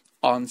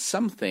on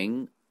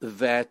something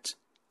that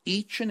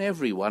each and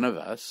every one of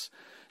us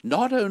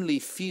not only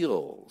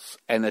feels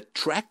an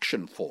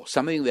attraction for,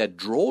 something that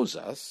draws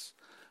us,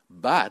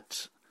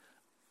 but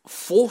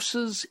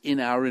forces in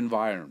our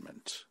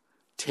environment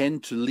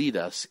tend to lead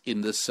us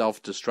in this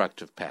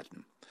self-destructive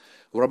pattern.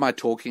 What am I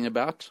talking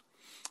about?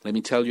 Let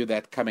me tell you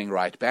that coming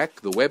right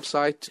back. The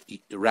website,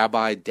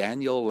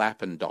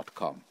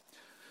 rabbidaniellapin.com.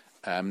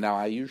 Now,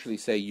 I usually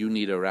say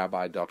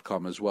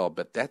youneedarabbi.com as well,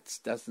 but that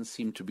doesn't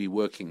seem to be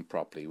working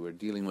properly. We're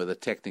dealing with a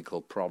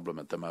technical problem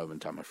at the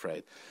moment, I'm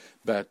afraid.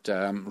 But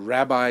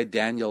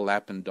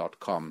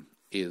rabbidaniellapin.com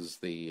is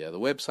the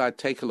website.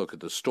 Take a look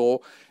at the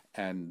store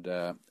and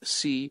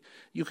see.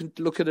 You can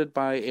look at it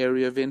by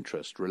area of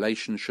interest,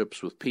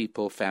 relationships with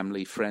people,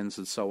 family, friends,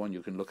 and so on.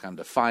 You can look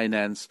under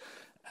finance.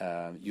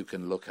 You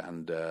can look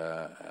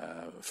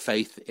under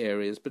faith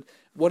areas, but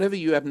whatever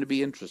you happen to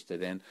be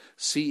interested in,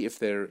 see if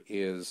there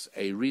is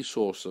a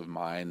resource of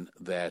mine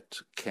that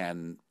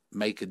can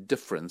make a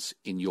difference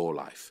in your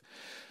life.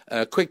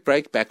 Quick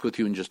break, back with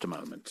you in just a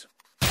moment.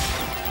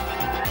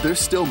 There's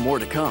still more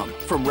to come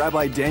from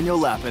Rabbi Daniel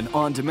Lapin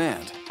On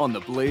Demand on the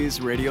Blaze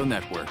Radio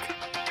Network.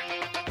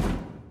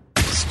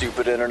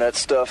 Stupid internet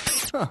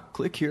stuff.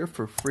 Click here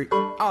for free.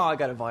 Oh, I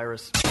got a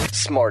virus.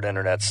 Smart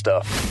internet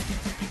stuff.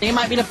 They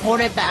might be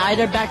deported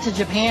either back to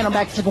Japan or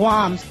back to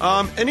Guam.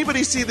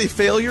 Anybody see the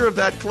failure of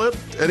that clip?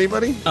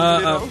 Anybody?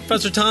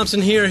 Professor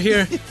Thompson,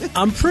 here.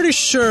 I'm pretty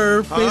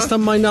sure, based on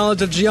my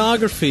knowledge of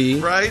geography,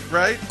 right,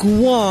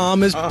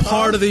 Guam is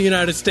part of the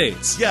United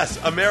States. Yes,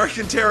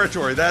 American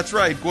territory. That's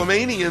right.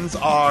 Guamanians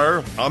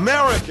are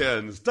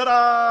Americans.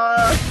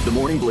 Ta-da! The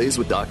Morning Blaze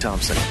with Doc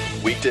Thompson.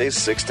 Weekdays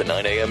 6 to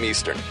 9 a.m.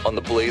 Eastern on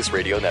the Blaze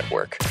Radio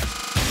Network.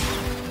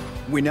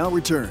 We now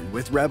return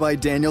with Rabbi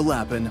Daniel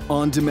Lapin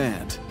On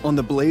Demand on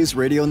the Blaze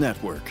Radio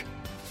Network.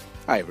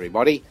 Hi,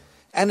 everybody.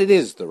 And it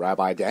is the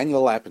Rabbi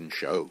Daniel Lapin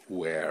Show,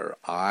 where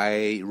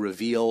I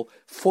reveal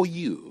for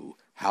you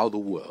how the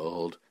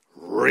world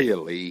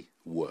really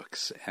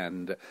works.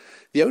 And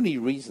the only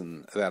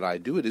reason that I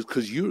do it is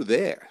because you're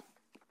there.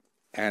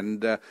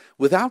 And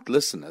without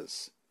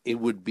listeners,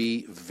 it would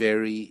be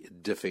very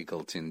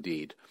difficult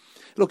indeed.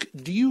 Look,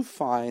 do you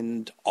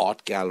find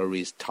art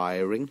galleries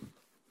tiring?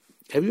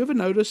 Have you ever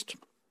noticed?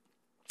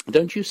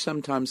 Don't you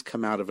sometimes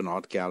come out of an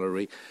art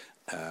gallery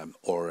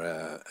or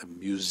a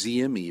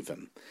museum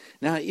even?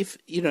 Now, if,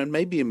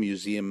 maybe a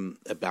museum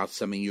about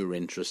something you're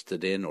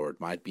interested in, or it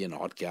might be an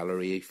art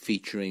gallery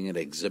featuring an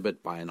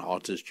exhibit by an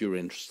artist you're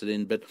interested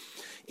in, but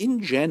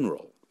in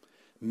general,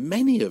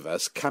 many of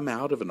us come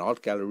out of an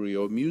art gallery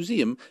or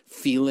museum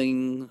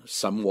feeling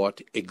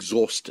somewhat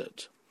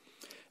exhausted.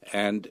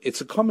 And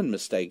it's a common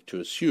mistake to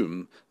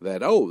assume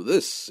that,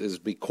 this is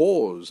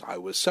because I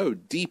was so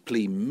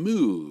deeply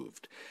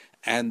moved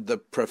and the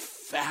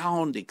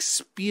profound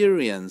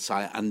experience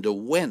I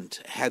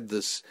underwent had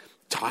this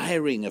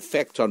tiring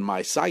effect on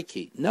my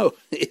psyche. No,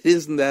 it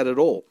isn't that at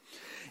all.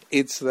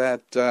 It's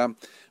that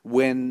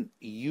when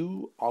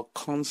you are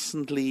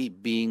constantly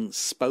being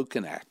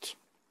spoken at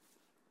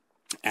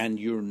and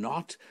you're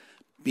not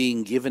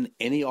being given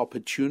any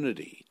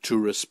opportunity to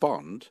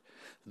respond,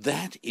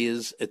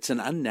 it's an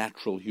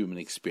unnatural human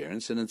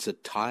experience, and it's a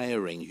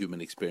tiring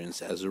human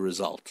experience as a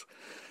result.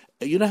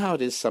 You know how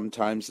it is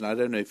sometimes, and I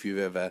don't know if you've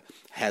ever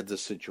had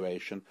this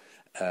situation.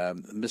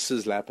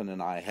 Mrs. Lappin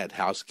and I had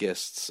house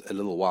guests a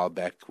little while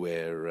back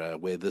where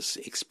this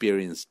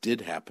experience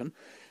did happen,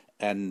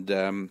 and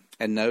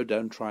no,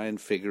 don't try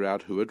and figure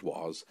out who it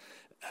was.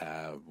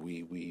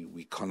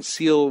 We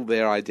conceal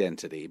their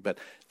identity, but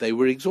they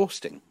were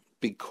exhausting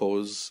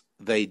because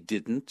they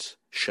didn't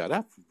shut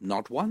up,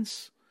 not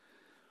once.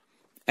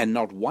 And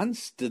not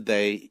once did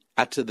they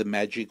utter the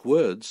magic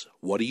words,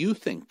 "What do you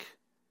think?"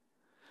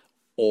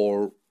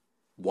 Or,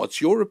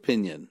 "What's your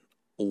opinion?"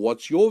 Or,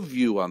 "What's your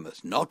view on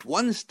this?" Not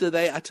once did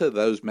they utter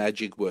those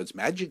magic words,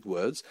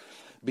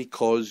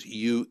 because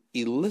you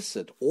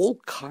elicit all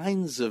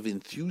kinds of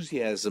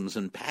enthusiasms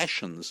and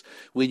passions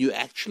when you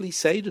actually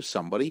say to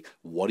somebody,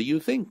 "What do you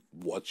think?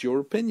 What's your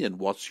opinion?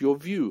 What's your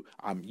view?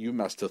 You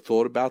must have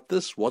thought about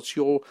this. What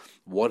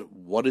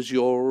is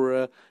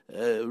your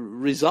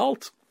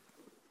result?"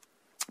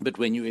 But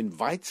when you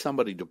invite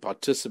somebody to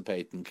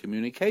participate in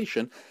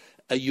communication,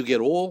 you get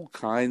all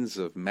kinds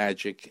of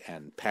magic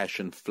and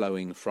passion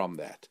flowing from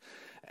that.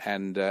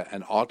 And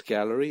an art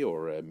gallery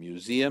or a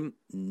museum,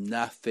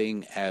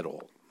 nothing at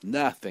all.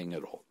 Nothing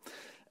at all.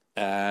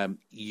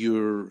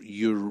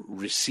 You're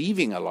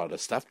receiving a lot of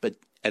stuff, but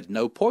at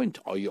no point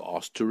are you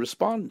asked to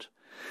respond.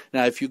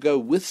 Now, if you go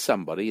with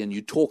somebody and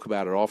you talk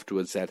about it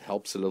afterwards, that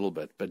helps a little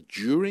bit. But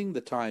during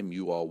the time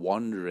you are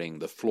wandering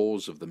the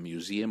floors of the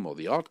museum or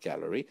the art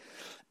gallery,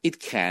 it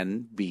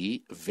can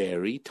be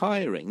very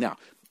tiring. Now,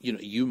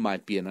 you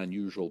might be an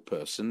unusual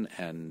person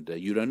and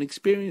you don't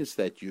experience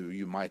that.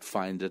 You might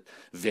find it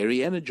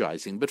very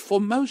energizing. But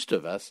for most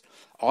of us,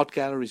 art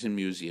galleries and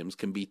museums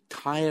can be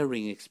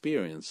tiring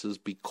experiences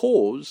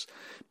because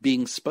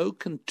being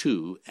spoken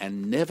to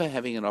and never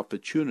having an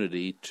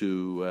opportunity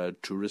to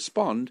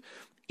respond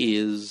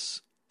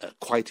is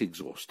quite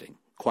exhausting,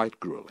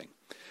 quite grueling.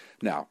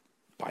 Now,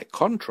 by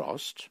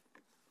contrast,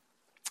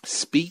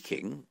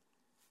 speaking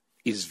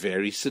is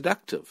very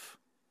seductive.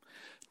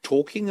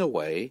 Talking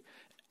away,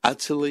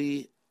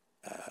 utterly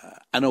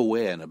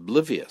unaware and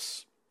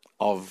oblivious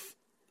of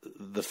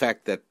the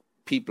fact that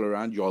people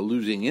around you are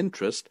losing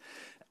interest,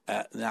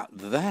 now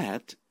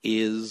that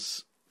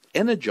is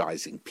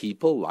energizing.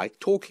 People like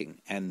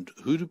talking. And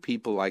who do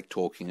people like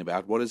talking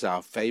about? What is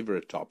our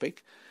favorite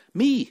topic?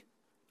 Me.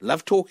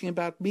 Love talking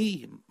about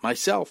me,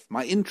 myself,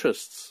 my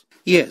interests.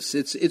 Yes,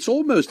 it's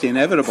almost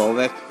inevitable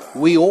that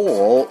we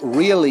all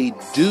really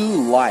do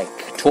like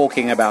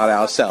talking about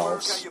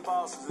ourselves.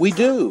 We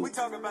do. We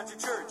talk about your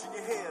church and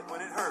your head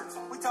when it hurts.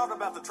 We talk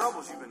about the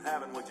troubles you've been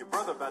having with your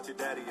brother, about your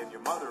daddy and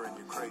your mother and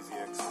your crazy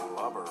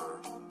ex-lover.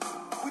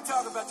 We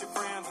talk about your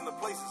friends and the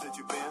places that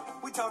you've been.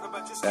 We talk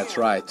about your skin, That's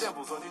right. the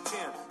dimples on your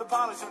chin, the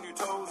polish on your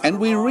toes. And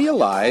we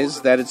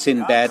realize that it's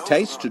in bad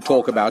taste to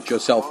talk about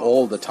yourself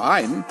all the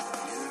time.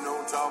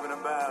 Talking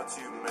about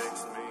you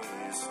makes me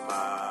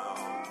smile.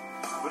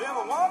 But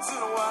every once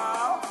in a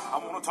while, I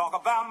want to talk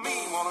about me,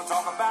 want to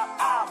talk about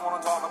I, want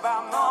to talk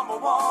about number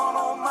one.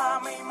 Oh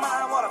my, me,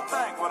 my, what I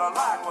think, what I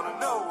like, what I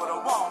know, what I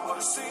want, what I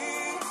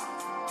see.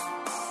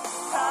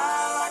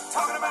 I like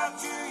talking about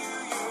you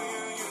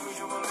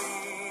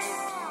usually.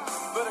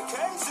 But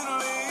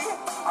occasionally,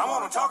 I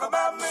want to talk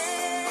about me.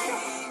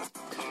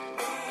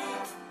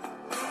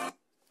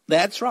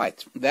 That's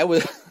right. That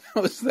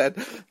was that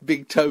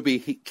big Toby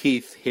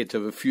Keith hit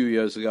of a few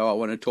years ago, I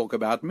Want to Talk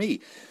About Me.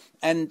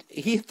 And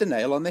he hit the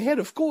nail on the head.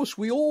 Of course,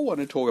 we all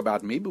want to talk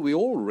about me, but we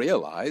all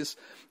realize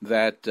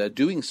that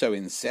doing so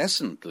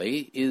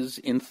incessantly is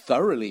in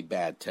thoroughly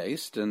bad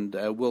taste and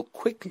will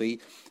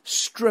quickly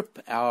strip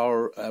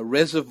our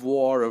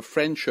reservoir of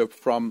friendship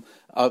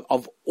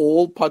of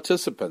all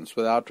participants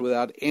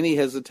without any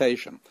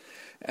hesitation.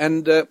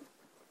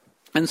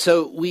 And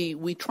so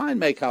we try and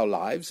make our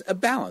lives a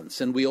balance,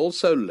 and we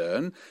also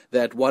learn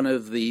that one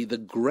of the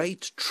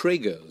great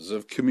triggers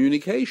of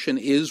communication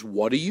is,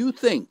 what do you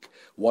think?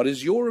 What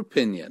is your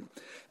opinion?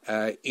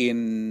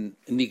 In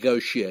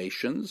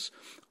negotiations,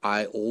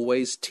 I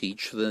always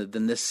teach the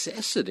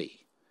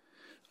necessity,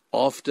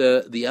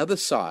 after the other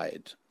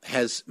side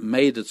has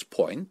made its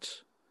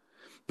point,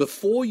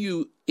 before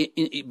you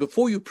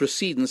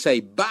proceed and say,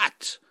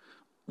 but,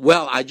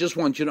 well, I just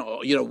want you to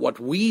know what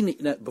we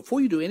need. Before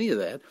you do any of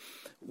that,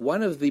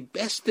 one of the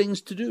best things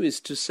to do is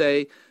to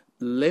say,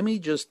 let me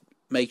just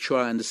make sure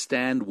I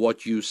understand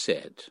what you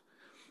said.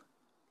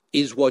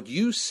 Is what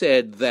you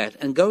said that?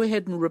 And go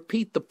ahead and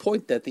repeat the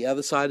point that the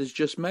other side has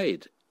just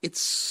made.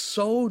 It's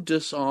so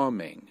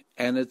disarming,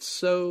 and it's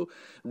so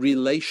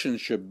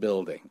relationship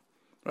building,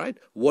 right?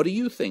 What do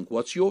you think?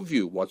 What's your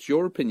view? What's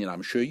your opinion?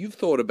 I'm sure you've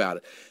thought about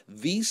it.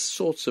 These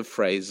sorts of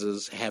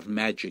phrases have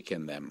magic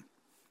in them.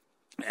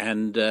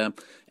 And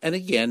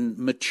again,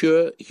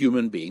 mature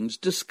human beings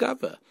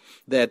discover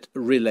that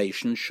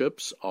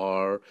relationships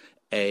are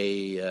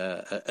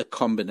a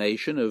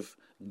combination of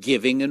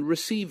giving and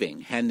receiving,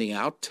 handing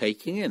out,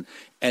 taking in,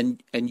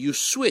 and you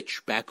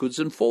switch backwards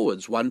and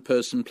forwards, one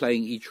person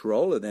playing each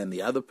role and then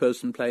the other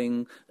person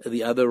playing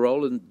the other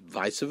role, and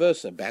vice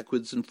versa,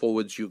 backwards and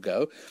forwards you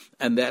go,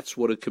 and that's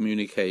what a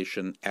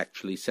communication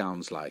actually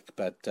sounds like.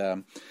 But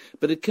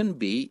it can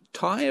be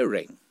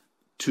tiring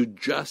to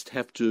just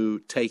have to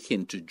take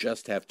in, to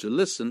just have to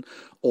listen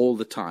all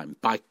the time.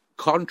 By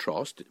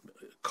contrast,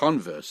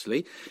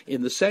 conversely,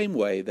 in the same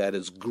way that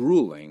it's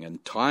grueling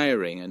and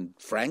tiring and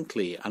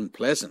frankly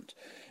unpleasant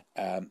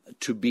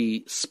to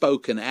be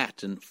spoken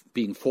at and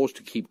being forced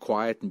to keep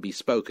quiet and be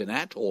spoken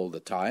at all the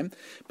time.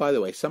 By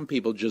the way, some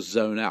people just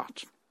zone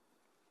out.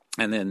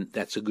 And then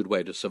that's a good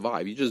way to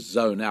survive. You just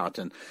zone out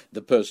and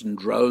the person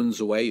drones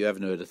away. You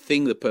haven't heard a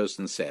thing the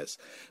person says.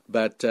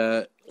 But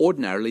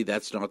ordinarily,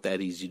 that's not that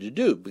easy to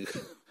do.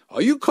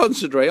 Are you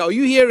concentrating? Are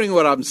you hearing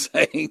what I'm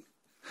saying?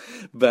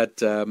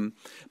 But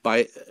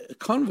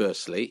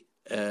conversely,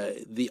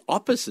 the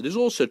opposite is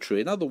also true.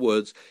 In other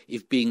words,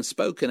 if being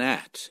spoken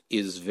at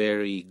is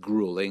very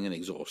grueling and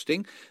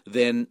exhausting,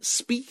 then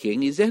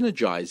speaking is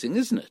energizing,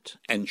 isn't it?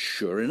 And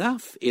sure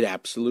enough, it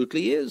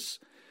absolutely is.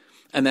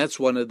 And that's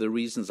one of the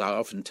reasons I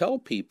often tell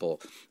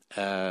people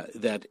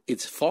that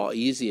it's far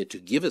easier to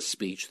give a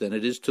speech than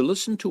it is to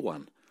listen to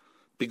one.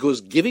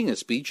 Because giving a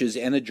speech is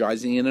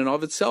energizing in and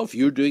of itself.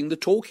 You're doing the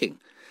talking.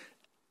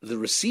 The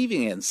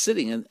receiving end,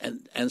 sitting,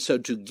 and so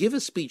to give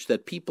a speech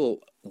that people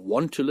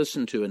want to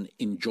listen to and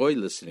enjoy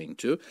listening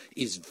to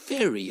is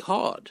very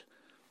hard.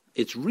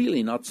 It's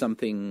really not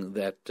something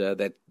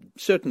that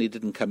certainly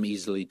didn't come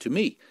easily to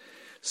me.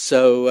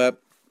 So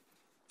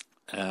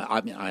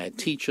I had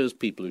teachers,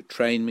 people who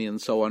trained me and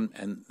so on,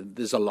 and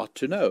there's a lot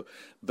to know,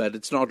 but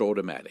it's not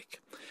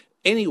automatic.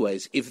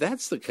 Anyways, if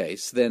that's the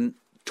case, then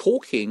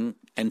talking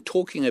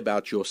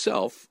about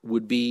yourself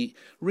would be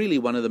really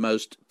one of the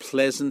most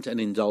pleasant and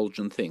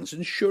indulgent things.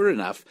 And sure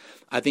enough,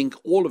 I think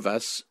all of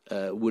us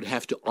would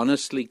have to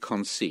honestly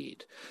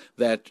concede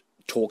that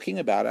talking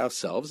about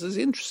ourselves is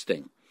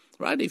interesting,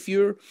 right? If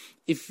you're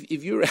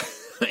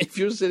if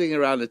you're sitting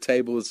around a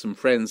table with some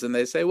friends and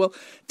they say, "Well,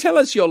 tell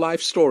us your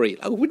life story,"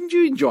 wouldn't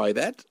you enjoy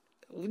that?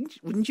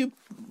 Wouldn't you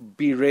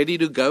be ready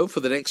to go for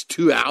the next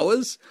 2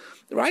 hours?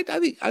 Right? I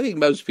think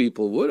most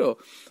people would,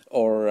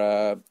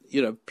 or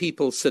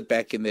people sit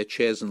back in their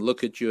chairs and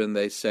look at you and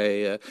they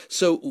say,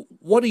 "So,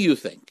 what do you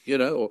think?"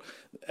 Or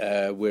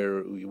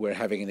we're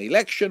having an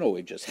election, or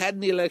we just had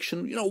an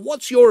election.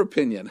 What's your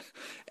opinion?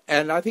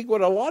 And I think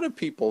what a lot of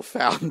people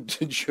found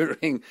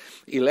during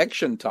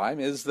election time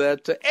is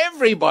that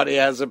everybody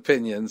has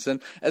opinions.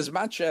 And as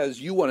much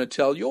as you want to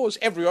tell yours,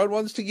 everyone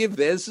wants to give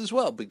theirs as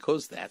well,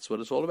 because that's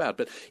what it's all about.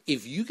 But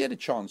if you get a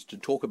chance to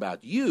talk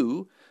about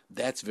you,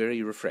 that's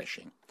very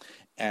refreshing.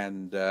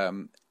 And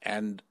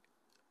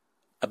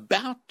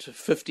about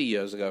 50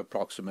 years ago,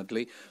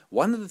 approximately,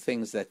 one of the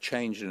things that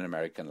changed in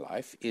American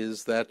life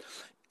is that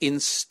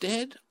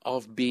instead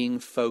of being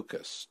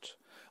focused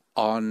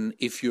on,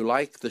 if you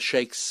like, the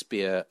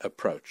Shakespeare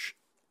approach,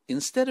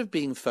 instead of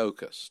being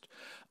focused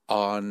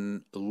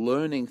on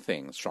learning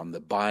things from the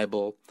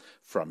Bible,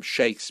 from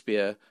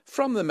Shakespeare,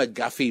 from the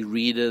McGuffey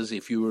readers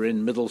if you were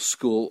in middle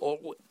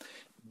school,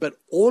 but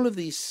all of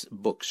these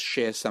books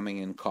share something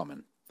in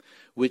common,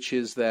 which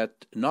is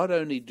that not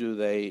only do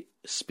they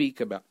speak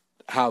about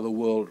how the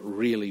world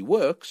really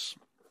works,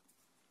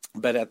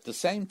 but at the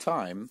same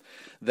time,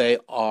 they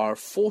are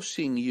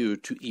forcing you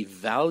to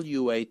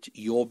evaluate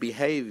your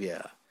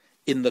behavior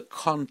in the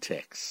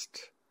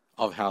context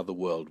of how the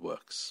world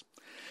works.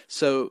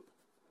 So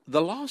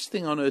the last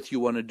thing on earth you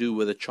want to do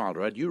with a child,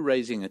 right? You're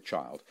raising a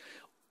child.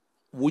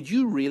 Would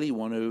you really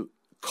want to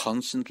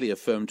constantly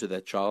affirm to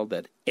that child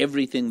that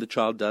everything the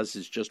child does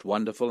is just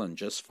wonderful and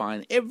just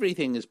fine?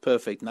 Everything is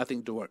perfect,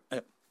 nothing to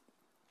worry.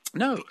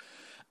 No,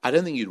 I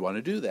don't think you'd want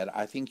to do that.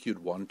 I think you'd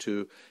want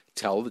to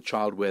tell the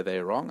child where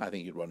they're wrong. I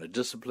think you'd want to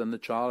discipline the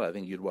child. I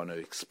think you'd want to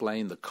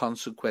explain the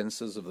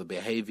consequences of the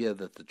behavior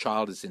that the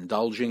child is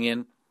indulging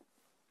in.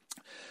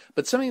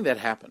 But something that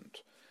happened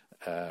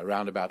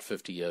around about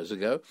 50 years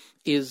ago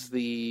is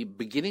the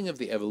beginning of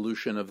the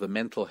evolution of the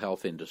mental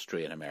health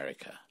industry in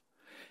America.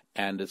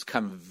 And it's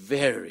come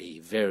very,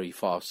 very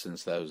fast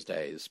since those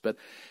days. But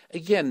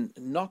again,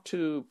 not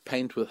to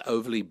paint with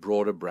overly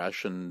broad a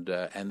brush, and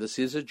this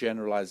is a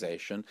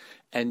generalization.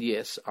 And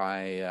yes,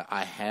 I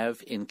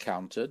have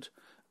encountered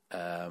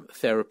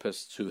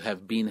therapists who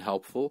have been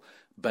helpful,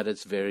 but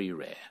it's very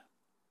rare.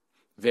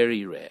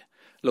 Very rare.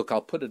 Look,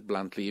 I'll put it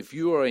bluntly. If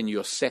you are in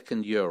your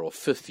 2nd year or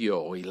 5th year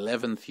or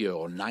 11th year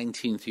or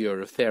 19th year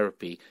of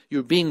therapy,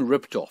 you're being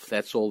ripped off.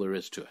 That's all there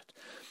is to it.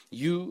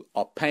 You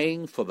are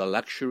paying for the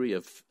luxury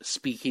of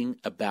speaking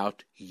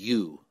about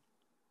you.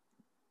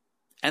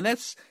 And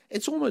it's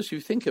almost, you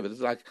think of it,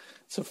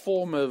 it's a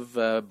form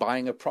of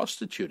buying a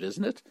prostitute,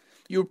 isn't it?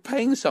 You're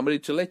paying somebody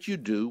to let you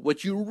do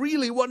what you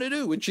really want to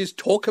do, which is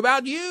talk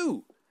about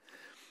you.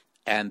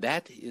 And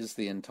that is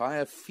the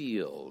entire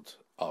field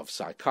of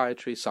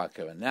psychiatry,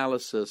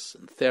 psychoanalysis,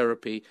 and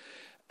therapy.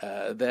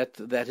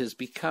 that has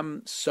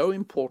become so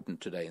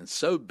important today and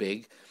so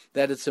big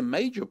that it's a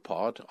major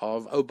part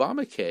of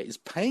Obamacare is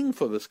paying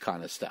for this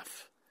kind of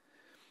stuff,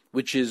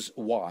 which is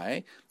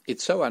why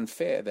it's so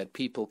unfair that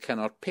people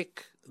cannot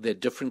pick their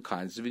different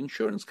kinds of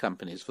insurance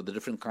companies for the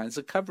different kinds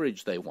of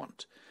coverage they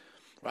want.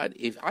 Right?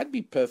 If I'd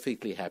be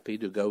perfectly happy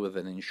to go with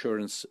an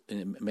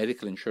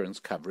medical insurance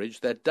coverage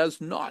that does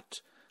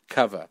not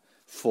cover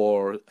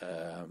for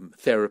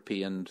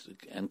therapy and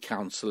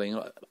counseling,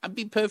 I'd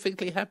be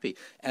perfectly happy,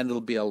 and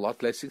it'll be a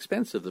lot less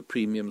expensive. The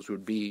premiums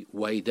would be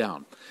way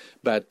down.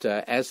 But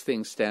as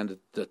things stand at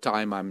the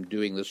time I'm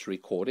doing this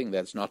recording,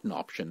 that's not an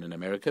option in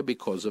America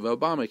because of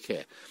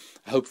Obamacare.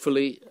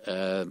 Hopefully,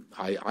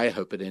 I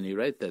hope at any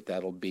rate that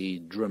that'll be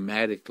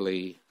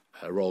dramatically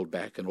rolled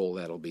back and all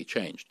that'll be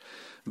changed.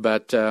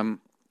 But not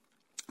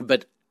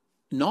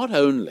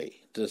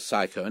only does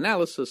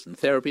psychoanalysis and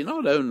therapy,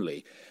 not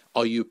only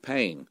are you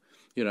paying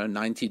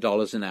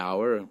 $90 an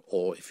hour,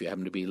 or if you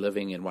happen to be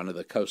living in one of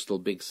the coastal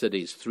big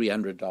cities,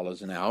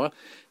 $300 an hour.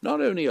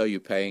 Not only are you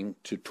paying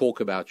to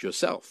talk about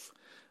yourself,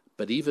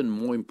 but even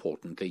more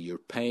importantly, you're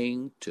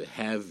paying to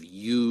have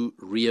you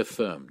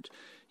reaffirmed.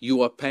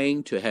 You are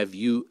paying to have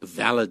you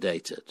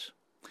validated.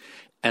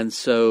 And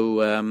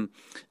so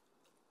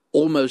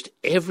almost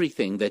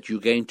everything that you're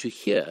going to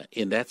hear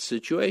in that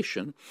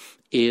situation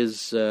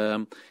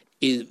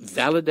it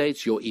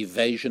validates your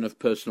evasion of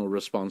personal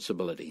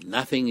responsibility.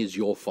 Nothing is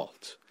your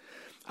fault.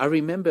 I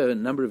remember a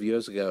number of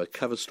years ago, a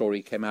cover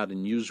story came out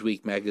in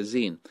Newsweek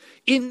magazine.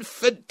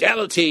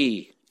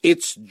 Infidelity,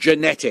 it's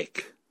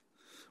genetic.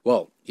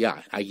 Well,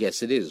 yeah, I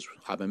guess it is.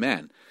 I'm a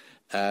man.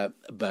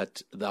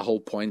 But the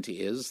whole point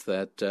is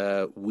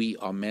that we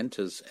are meant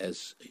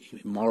as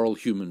moral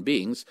human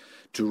beings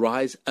to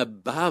rise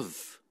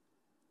above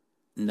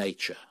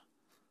nature.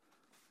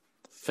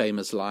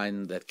 Famous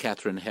line that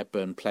Katharine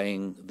Hepburn,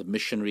 playing the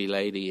missionary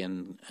lady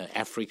in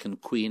African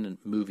Queen, a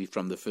movie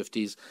from the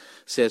 50s,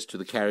 says to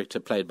the character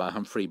played by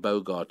Humphrey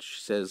Bogart,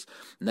 she says,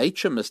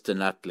 "Nature, Mr.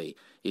 Nutley,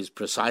 is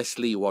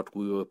precisely what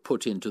we were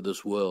put into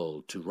this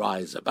world to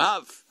rise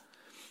above."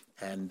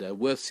 And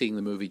worth seeing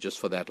the movie just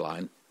for that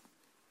line.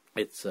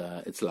 It's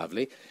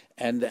lovely,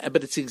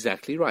 but it's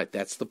exactly right.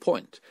 That's the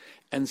point.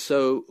 And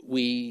so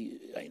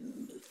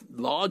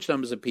large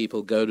numbers of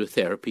people go to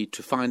therapy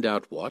to find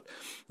out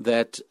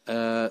that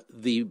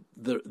the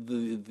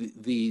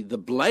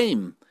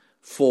blame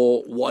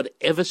for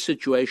whatever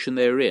situation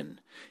they're in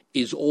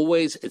is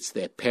always it's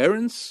their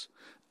parents,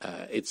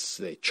 it's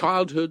their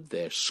childhood,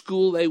 their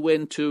school they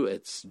went to,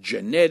 it's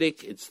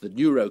genetic, it's the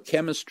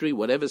neurochemistry.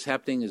 Whatever's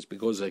happening is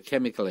because of a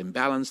chemical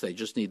imbalance. They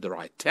just need the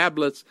right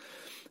tablets.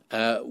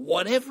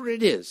 Whatever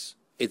it is,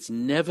 it's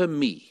never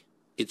me.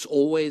 It's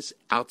always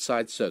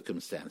outside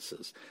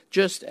circumstances.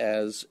 Just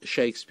as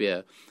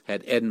Shakespeare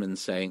had Edmund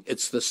saying,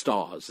 it's the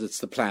stars, it's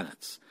the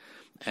planets.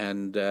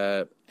 And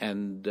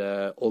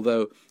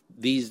although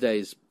these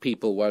days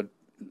people won't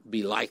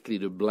be likely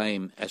to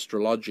blame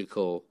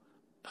astrological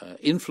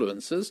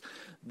influences,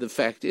 the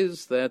fact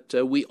is that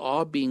we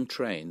are being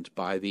trained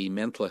by the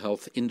mental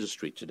health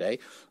industry today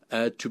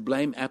to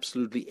blame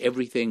absolutely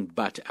everything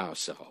but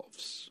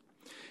ourselves.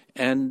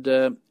 And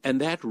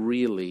that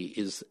really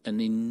is an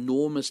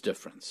enormous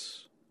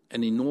difference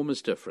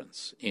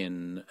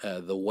in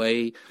the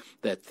way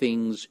that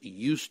things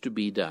used to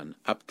be done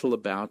up till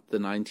about the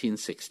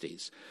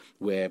 1960s,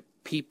 where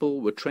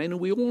people were trained,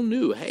 and we all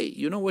knew, hey,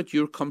 you know what,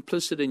 you're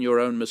complicit in your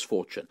own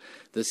misfortune.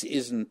 This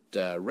isn't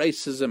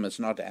racism, it's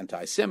not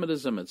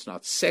anti-Semitism, it's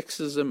not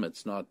sexism,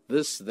 it's not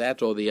this,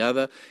 that, or the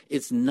other.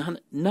 It's none.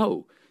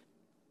 No,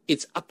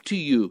 it's up to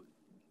you.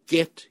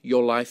 Get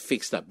your life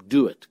fixed up.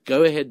 Do it.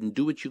 Go ahead and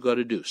do what you got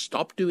to do.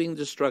 Stop doing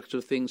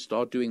destructive things.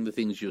 Start doing the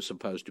things you're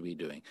supposed to be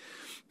doing.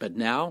 But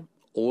now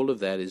all of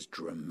that is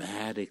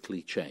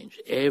dramatically changed.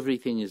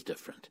 Everything is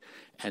different.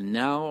 And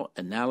now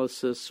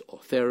analysis or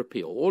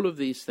therapy or all of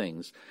these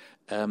things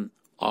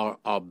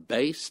are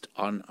based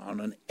on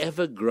an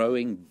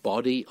ever-growing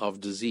body of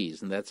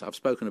disease. And I've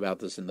spoken about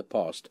this in the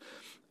past.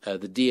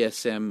 The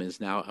DSM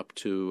is now up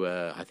to,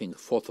 I think,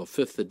 4th or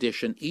 5th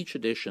edition. Each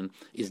edition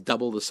is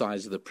double the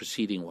size of the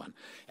preceding one.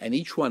 And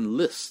each one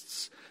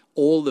lists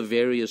all the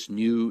various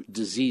new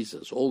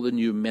diseases, all the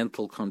new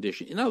mental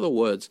conditions. In other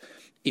words,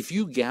 if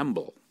you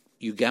gamble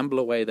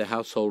away the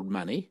household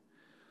money.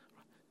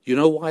 You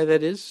know why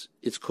that is?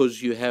 It's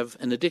because you have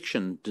an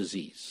addiction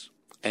disease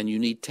and you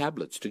need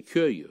tablets to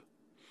cure you.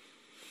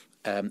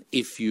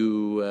 If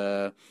you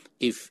are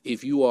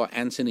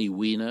Anthony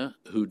Weiner,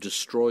 who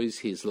destroys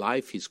his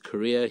life, his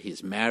career,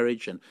 his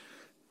marriage, and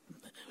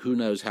who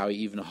knows how he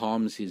even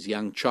harms his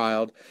young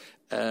child,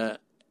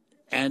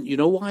 and you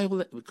know why?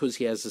 Because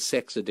he has a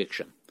sex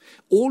addiction.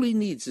 All he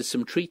needs is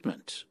some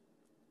treatment,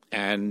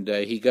 and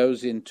he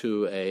goes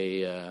into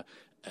a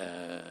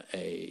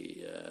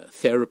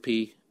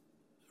therapy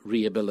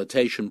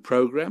rehabilitation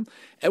program,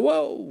 and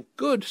well,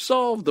 good,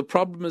 solved, the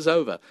problem is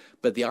over.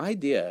 But the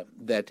idea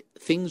that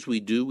things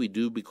we do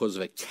because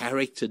of a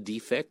character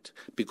defect,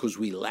 because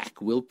we lack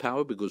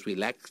willpower, because we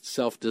lack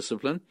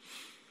self-discipline,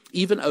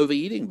 even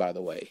overeating, by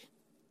the way,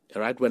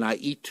 All right, when I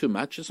eat too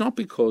much, it's not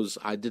because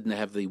I didn't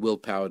have the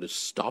willpower to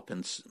stop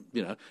and,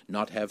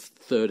 not have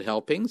third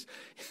helpings.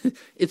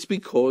 It's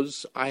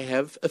because I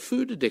have a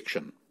food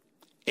addiction.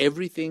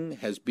 Everything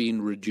has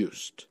been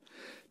reduced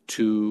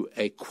to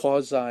a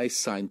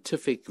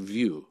quasi-scientific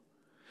view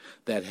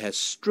that has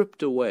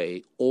stripped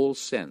away all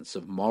sense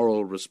of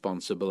moral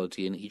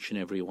responsibility in each and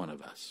every one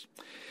of us.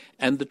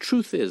 And the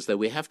truth is that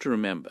we have to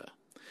remember,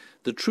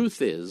 the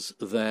truth is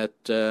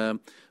that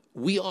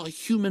we are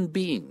human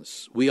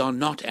beings. We are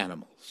not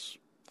animals.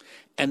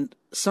 And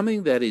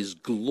something that is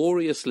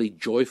gloriously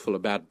joyful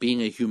about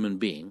being a human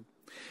being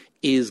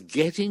is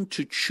getting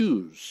to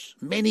choose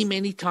many,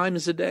 many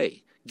times a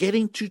day,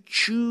 getting to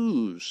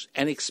choose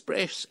and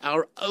express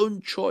our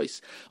own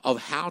choice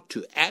of how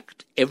to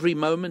act every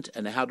moment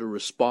and how to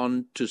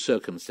respond to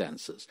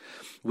circumstances.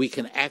 We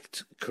can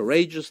act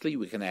courageously,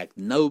 we can act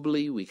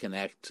nobly, we can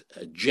act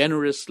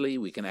generously,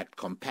 we can act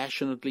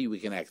compassionately, we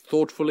can act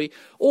thoughtfully,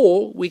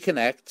 or we can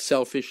act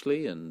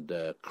selfishly and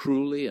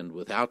cruelly and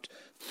without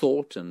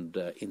thought and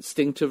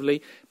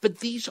instinctively. But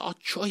these are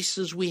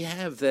choices we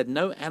have that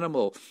no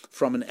animal,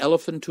 from an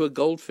elephant to a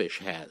goldfish,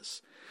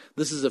 has.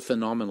 This is a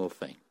phenomenal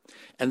thing.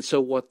 And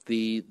so what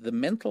the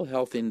mental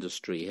health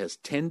industry has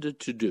tended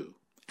to do,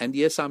 and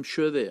yes, I'm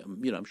sure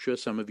I'm sure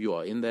some of you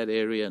are in that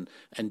area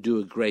and do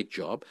a great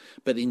job,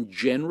 but in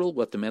general,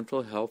 what the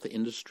mental health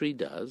industry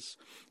does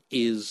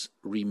is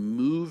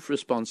remove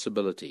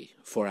responsibility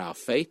for our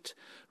fate,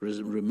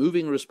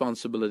 removing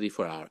responsibility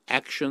for our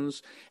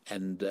actions,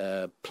 and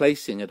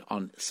placing it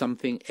on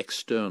something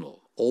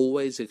external,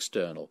 always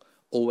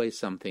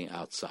something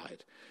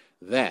outside.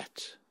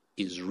 That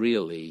is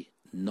really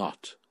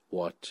not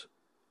what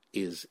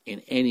is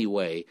in any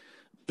way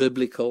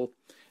biblical.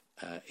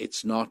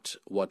 It's not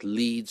what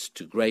leads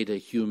to greater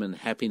human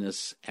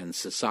happiness and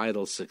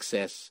societal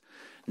success.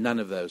 None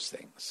of those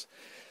things.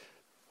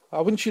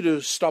 I want you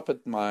to stop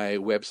at my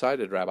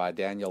website at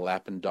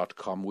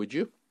rabbidaniellapin.com, would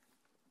you?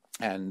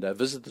 And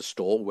visit the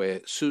store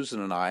where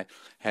Susan and I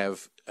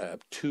have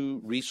two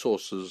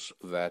resources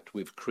that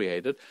we've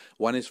created.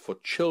 One is for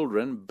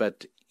children,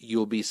 but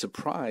you'll be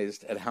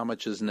surprised at how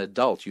much as an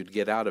adult you'd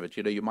get out of it.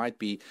 You might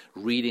be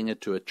reading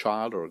it to a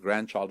child or a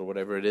grandchild or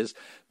whatever it is,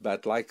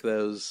 but like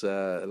those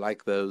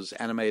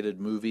animated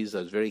movies,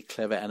 those very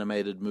clever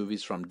animated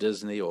movies from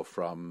Disney or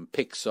from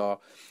Pixar,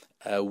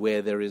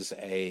 where there is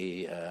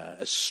a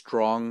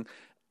strong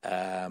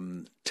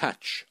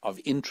touch of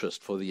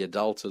interest for the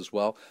adult as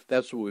well.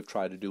 That's what we've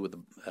tried to do with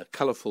a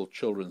colorful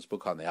children's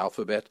book on the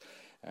alphabet.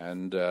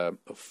 And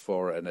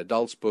for an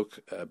adult's book,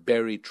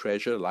 Buried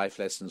Treasure, Life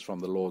Lessons from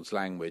the Lord's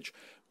Language,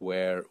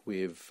 where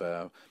we've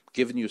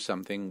given you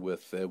something where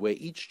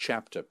each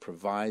chapter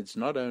provides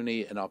not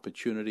only an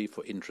opportunity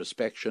for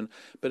introspection,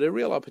 but a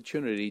real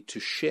opportunity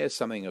to share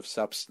something of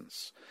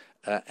substance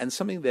and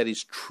something that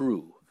is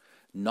true,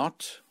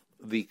 not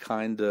the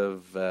kind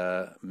of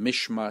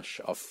mishmash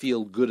of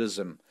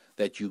feel-goodism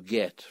that you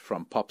get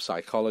from pop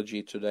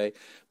psychology today,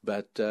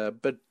 but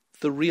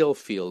the real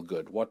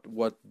feel-good,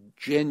 what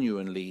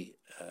genuinely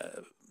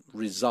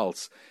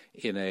results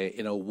in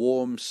a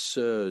warm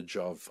surge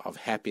of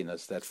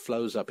happiness that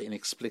flows up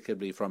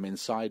inexplicably from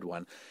inside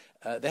one,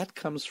 that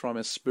comes from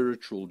a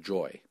spiritual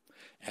joy.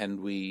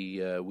 And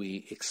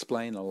we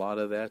explain a lot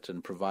of that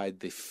and provide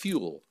the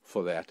fuel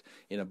for that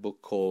in a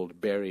book called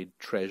Buried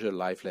Treasure,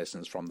 Life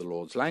Lessons from the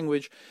Lord's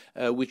Language,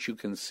 which you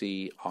can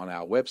see on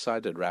our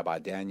website at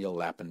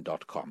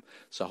rabbidaniellapin.com.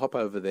 So hop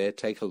over there,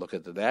 take a look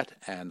at that,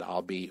 and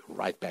I'll be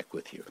right back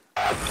with you.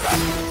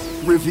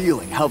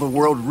 Revealing how the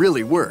world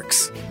really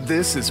works.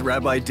 This is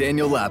Rabbi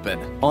Daniel Lapin,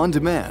 on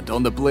demand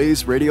on the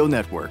Blaze Radio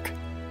Network.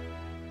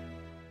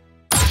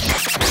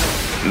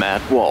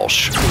 Matt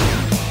Walsh.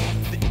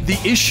 The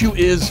issue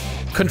is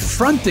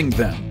confronting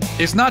them.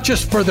 It's not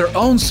just for their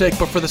own sake,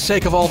 but for the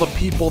sake of all the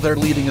people they're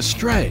leading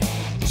astray.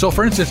 So,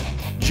 for instance,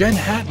 Jen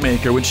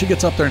Hatmaker, when she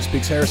gets up there and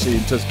speaks heresy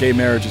and says gay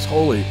marriage is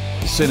holy,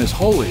 sin is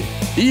holy,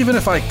 even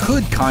if I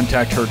could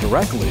contact her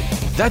directly,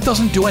 that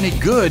doesn't do any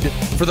good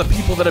for the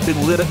people that have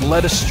been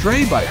led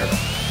astray by her.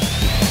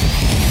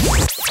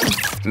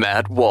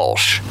 Matt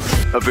Walsh.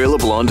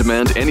 Available on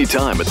demand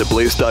anytime at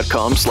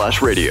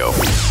theblaze.com/radio.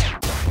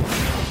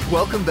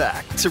 Welcome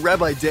back to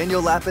Rabbi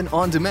Daniel Lapin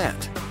On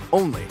Demand,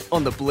 only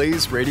on the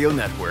Blaze Radio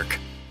Network.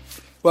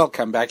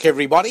 Welcome back,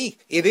 everybody.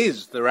 It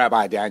is the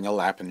Rabbi Daniel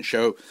Lapin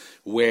Show,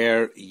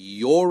 where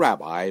your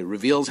rabbi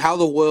reveals how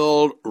the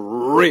world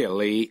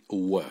really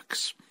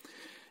works.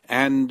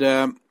 And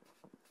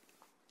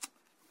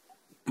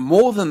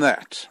more than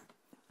that,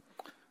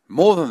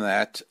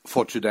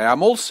 for today,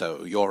 I'm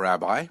also your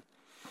rabbi,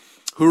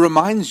 who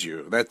reminds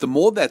you that the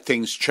more that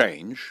things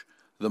change,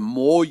 the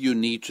more you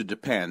need to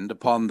depend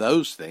upon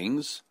those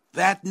things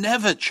that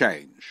never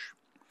change,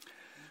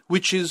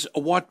 which is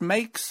what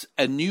makes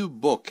a new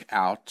book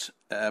out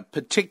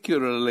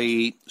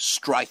particularly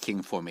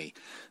striking for me.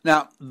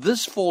 Now,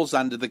 this falls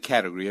under the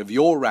category of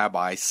your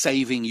rabbi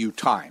saving you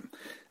time.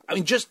 I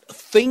mean, just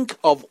think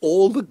of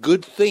all the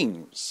good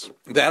things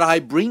that I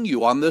bring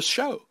you on this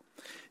show.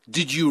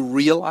 Did you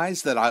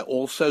realize that I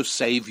also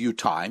save you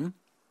time?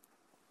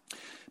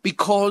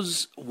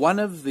 Because one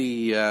of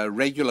the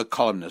regular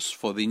columnists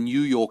for the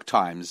New York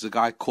Times, a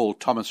guy called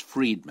Thomas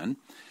Friedman,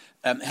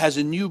 has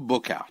a new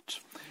book out.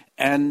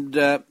 And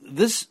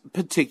this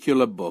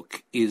particular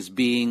book is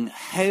being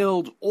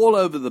hailed all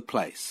over the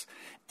place.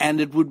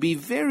 And it would be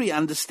very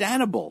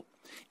understandable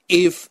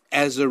if,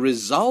 as a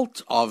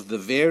result of the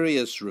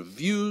various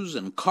reviews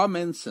and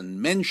comments and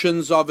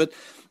mentions of it,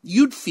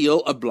 you'd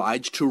feel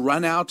obliged to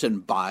run out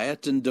and buy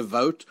it and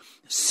devote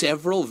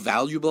several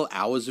valuable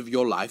hours of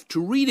your life to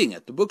reading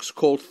it. The book's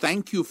called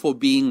Thank You for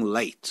Being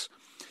Late,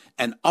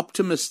 An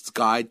Optimist's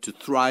Guide to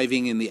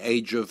Thriving in the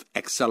Age of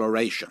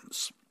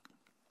Accelerations,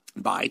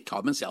 by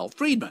Thomas L.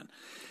 Friedman.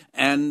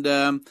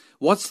 And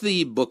what's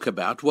the book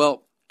about?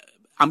 Well,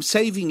 I'm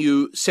saving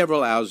you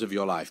several hours of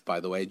your life,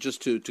 by the way,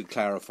 just to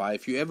clarify.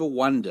 If you ever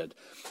wondered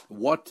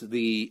what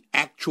the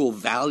actual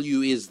value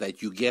is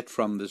that you get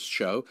from this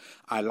show,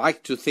 I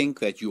like to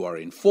think that you are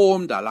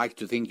informed. I like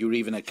to think you're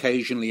even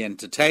occasionally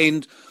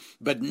entertained.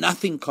 But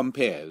nothing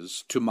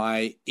compares to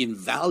my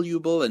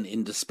invaluable and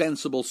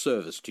indispensable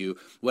service to you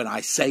when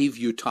I save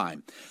you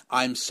time.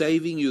 I'm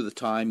saving you the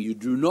time. You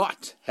do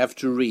not have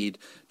to read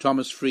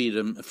Thomas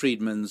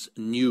Friedman's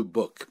new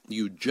book.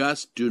 You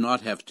just do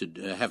not have to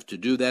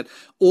do that.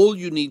 All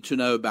you need to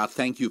know about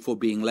Thank You for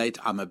Being Late,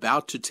 I'm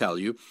about to tell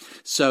you.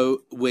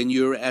 So when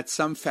you're at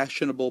some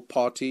fashionable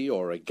party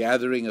or a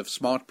gathering of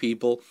smart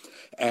people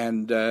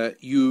and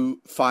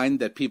you find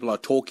that people are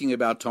talking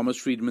about Thomas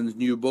Friedman's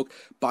new book,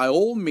 by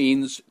all means,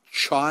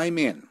 chime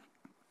in.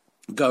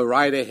 Go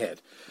right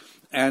ahead.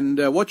 And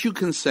what you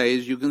can say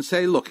is, you can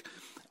say, look,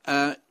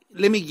 let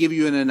me give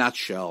you in a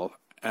nutshell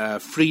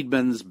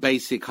Friedman's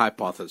basic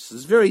hypothesis.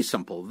 It's very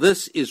simple.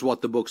 This is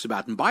what the book's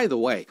about. And by the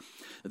way,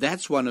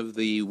 that's one of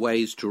the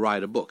ways to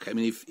write a book. I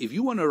mean, if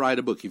you want to write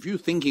a book, if you're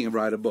thinking of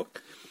writing a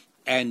book,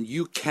 and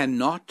you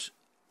cannot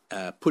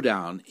put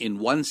down in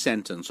one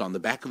sentence on the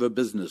back of a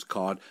business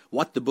card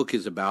what the book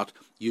is about,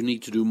 you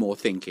need to do more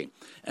thinking.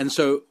 And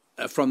so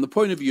from the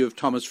point of view of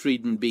Thomas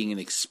Friedman being an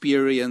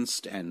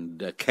experienced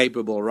and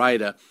capable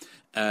writer,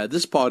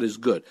 this part is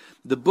good.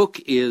 The book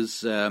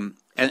is, and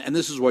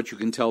this is what you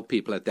can tell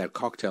people at that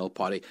cocktail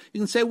party. You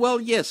can say, well,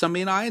 yes, I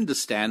mean, I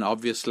understand,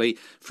 obviously,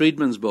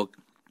 Friedman's book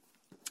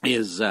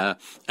is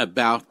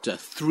about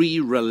three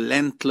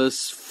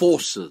relentless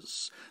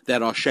forces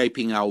that are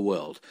shaping our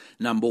world.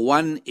 Number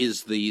one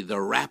is the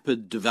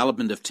rapid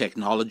development of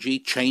technology,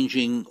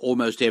 changing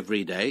almost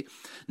every day.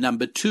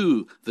 Number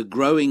two, the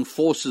growing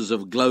forces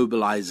of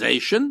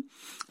globalization.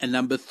 And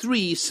number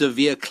three,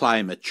 severe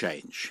climate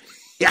change.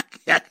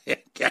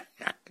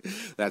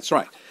 That's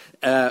right.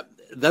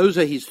 Those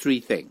are his three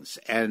things.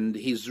 And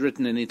he's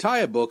written an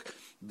entire book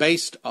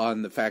based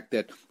on the fact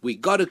that we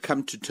got to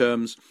come to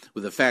terms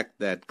with the fact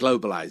that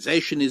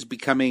globalization is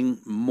becoming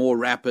more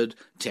rapid,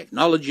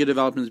 technology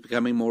development is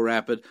becoming more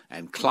rapid,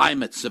 and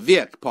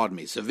severe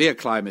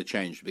climate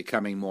change is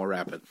becoming more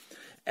rapid.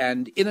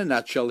 And in a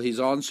nutshell, his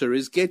answer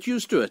is get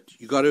used to it.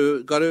 You got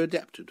to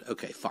adapt to it.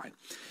 Okay, fine.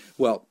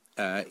 Well,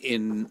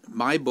 in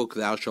my book,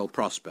 Thou Shalt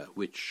Prosper,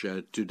 which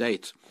to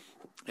date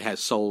has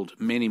sold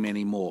many,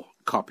 many more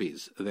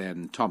copies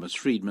than Thomas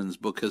Friedman's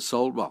book has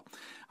sold. Well,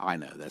 I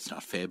know that's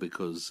not fair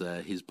because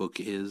his book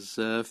is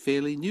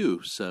fairly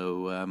new,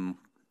 so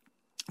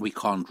we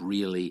can't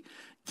really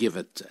give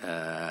it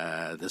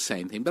the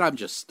same thing. But I'm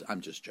just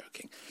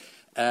joking.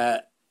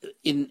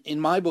 In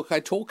my book, I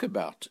talk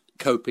about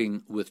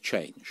coping with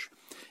change,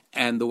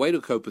 and the way to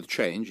cope with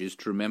change is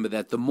to remember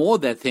that the more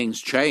that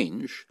things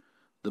change,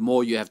 the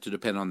more you have to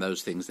depend on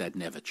those things that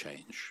never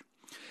change.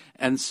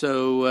 And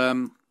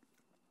so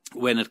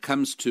when it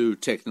comes to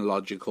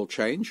technological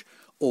change,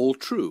 all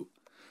true.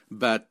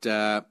 But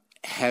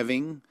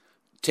having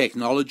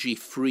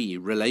technology-free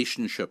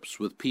relationships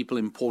with people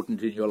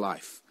important in your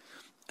life,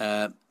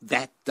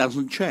 that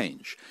doesn't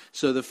change.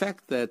 So the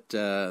fact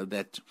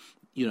that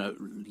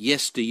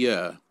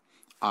yesteryear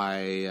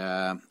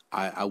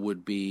I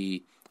would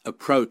be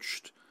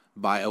approached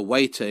by a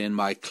waiter in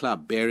my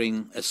club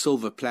bearing a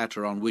silver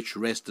platter on which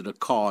rested a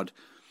card,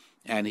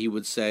 and he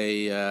would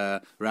say,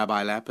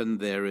 Rabbi Lappin,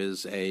 there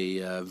is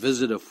a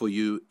visitor for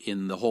you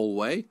in the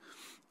hallway.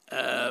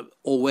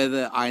 Or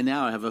whether I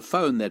now have a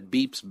phone that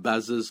beeps,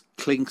 buzzes,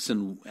 clinks,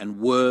 and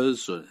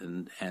whirs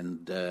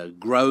and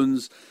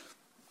groans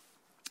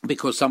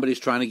because somebody's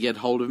trying to get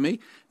hold of me.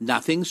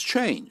 Nothing's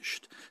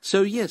changed.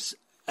 So yes,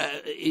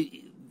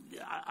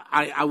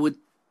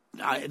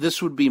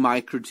 this would be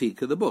my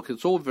critique of the book.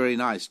 It's all very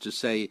nice to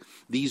say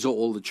these are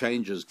all the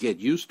changes, get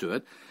used to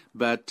it,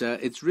 but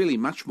it's really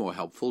much more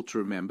helpful to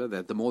remember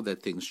that the more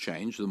that things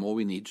change, the more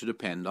we need to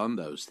depend on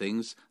those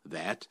things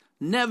that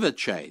never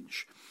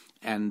change.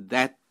 And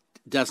that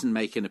doesn't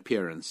make an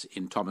appearance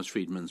in Thomas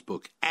Friedman's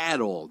book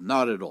at all,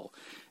 not at all.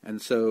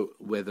 And so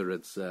whether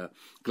it's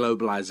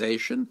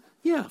globalization,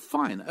 yeah,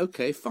 fine,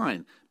 okay,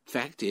 fine.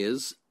 Fact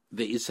is,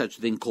 there is such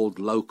a thing called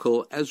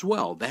local as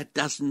well. That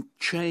doesn't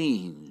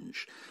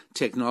change.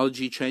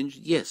 Technology change,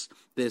 yes,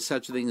 there's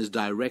such a thing as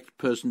direct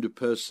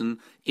person-to-person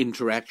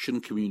interaction,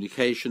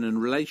 communication,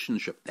 and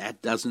relationship.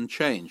 That doesn't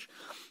change.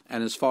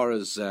 And as far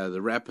as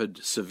the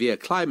rapid, severe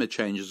climate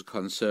change is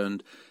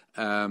concerned,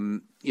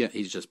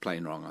 he's just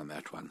plain wrong on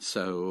that one.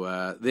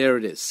 So there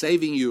it is,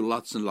 saving you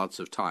lots and lots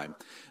of time,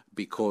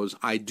 because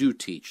I do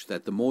teach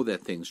that the more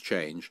that things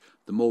change,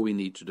 the more we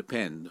need to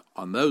depend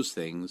on those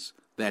things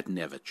that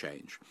never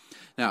change.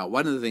 Now,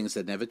 one of the things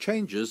that never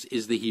changes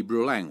is the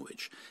Hebrew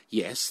language.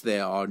 Yes,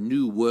 there are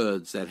new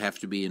words that have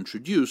to be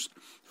introduced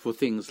for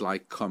things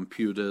like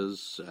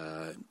computers,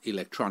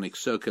 electronic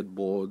circuit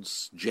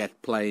boards,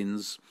 jet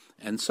planes,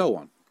 and so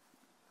on.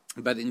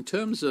 But in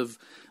terms of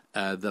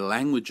the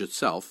language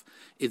itself,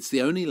 it's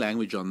the only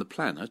language on the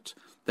planet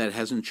that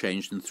hasn't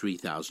changed in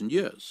 3,000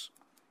 years.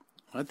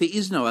 Right? There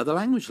is no other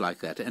language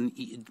like that. And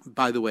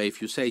by the way,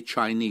 if you say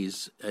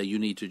Chinese, you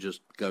need to just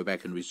go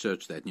back and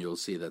research that, and you'll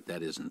see that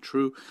that isn't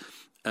true.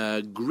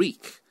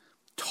 Greek,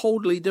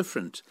 totally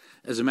different.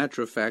 As a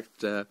matter of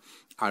fact,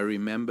 I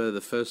remember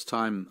the first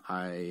time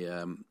I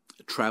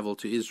traveled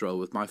to Israel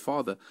with my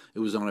father, it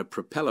was on a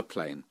propeller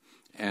plane,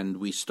 and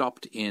we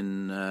stopped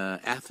in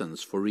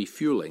Athens for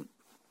refueling.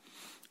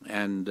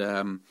 And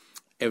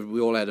we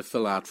all had to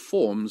fill out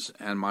forms,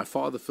 and my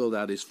father filled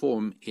out his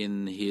form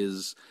in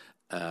his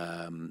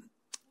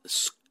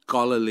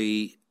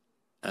scholarly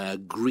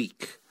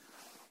Greek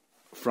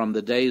from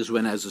the days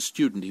when, as a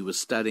student, he was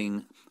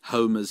studying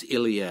Homer's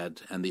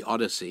Iliad and the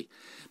Odyssey,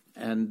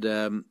 and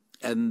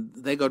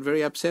they got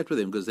very upset with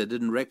him because they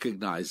didn't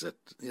recognize it.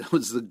 It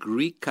was the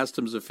Greek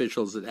customs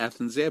officials at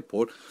Athens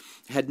airport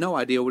had no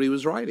idea what he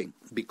was writing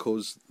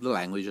because the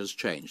language has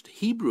changed.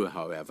 Hebrew,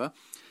 however,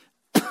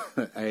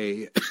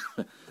 a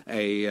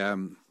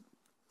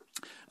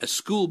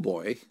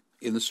schoolboy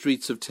in the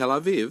streets of Tel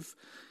Aviv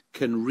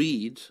can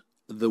read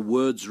the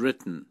words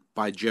written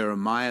by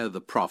Jeremiah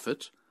the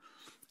prophet,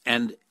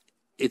 and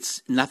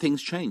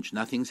nothing's changed,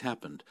 nothing's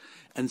happened.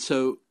 And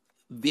so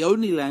the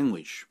only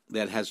language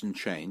that hasn't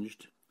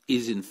changed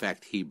is in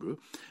fact Hebrew,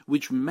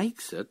 which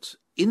makes it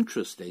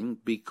interesting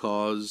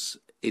because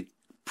it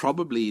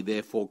probably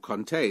therefore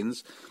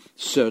contains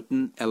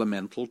certain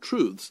elemental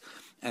truths.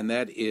 And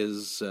that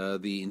is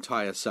the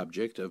entire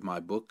subject of my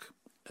book,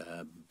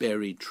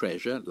 Buried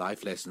Treasure,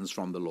 Life Lessons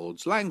from the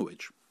Lord's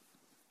Language.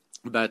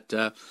 But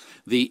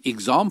the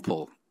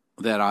example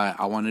that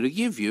I wanted to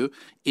give you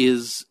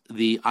is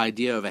the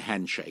idea of a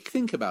handshake.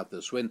 Think about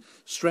this. When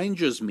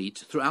strangers meet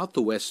throughout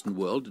the Western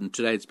world, and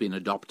today it's been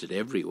adopted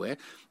everywhere,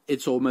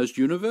 it's almost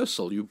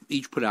universal. You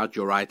each put out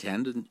your right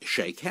hand and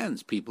shake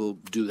hands. People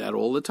do that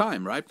all the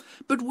time, right?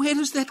 But where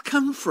does that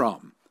come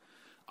from?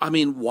 I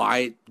mean,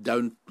 why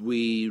don't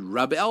we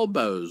rub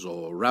elbows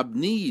or rub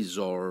knees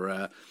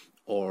or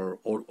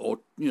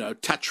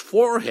touch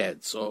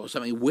foreheads or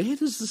something? Where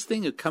does this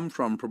thing come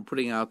from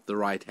putting out the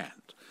right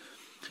hand?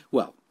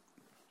 Well,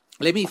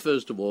 let me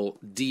first of all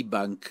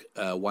debunk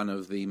one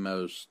of the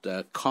most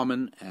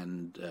common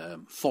and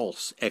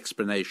false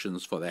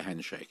explanations for the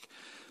handshake.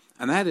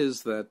 And that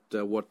is that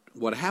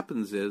what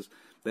happens is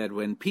that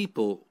when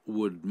people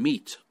would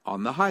meet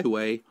on the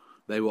highway,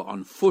 they were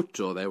on foot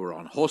or they were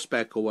on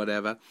horseback or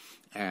whatever,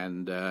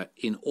 and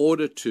in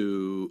order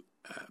to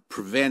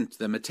prevent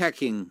them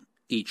attacking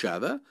each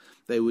other,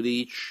 they would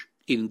each,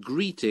 in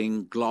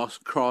greeting,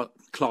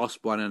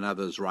 clasp one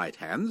another's right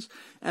hands,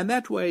 and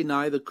that way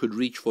neither could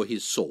reach for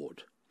his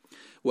sword.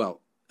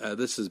 Well,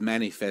 this is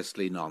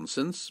manifestly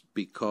nonsense,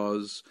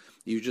 because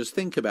you just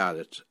think about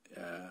it.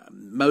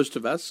 Most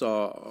of us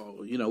are,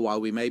 while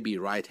we may be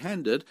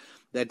right-handed,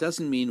 that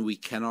doesn't mean we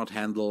cannot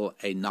handle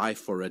a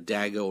knife or a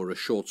dagger or a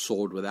short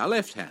sword with our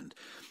left hand.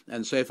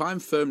 And so if I'm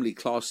firmly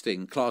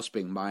clasping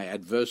my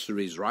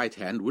adversary's right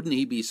hand, wouldn't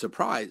he be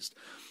surprised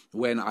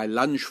when I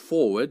lunge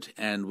forward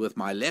and with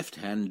my left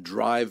hand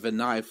drive a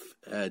knife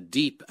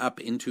deep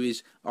up into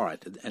his... All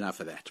right, enough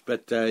of that.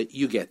 But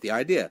you get the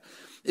idea.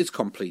 It's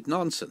complete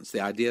nonsense. The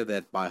idea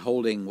that by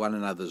holding one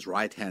another's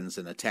right hands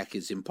an attack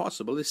is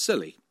impossible is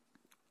silly.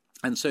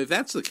 And so if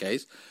that's the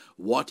case,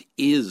 what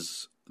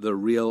is the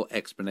real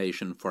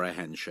explanation for a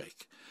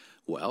handshake?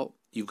 Well,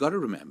 you've got to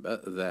remember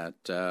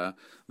that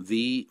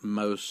the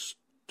most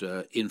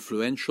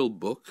influential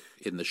book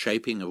in the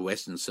shaping of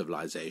Western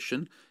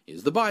civilization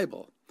is the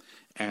Bible.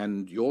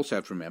 And you also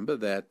have to remember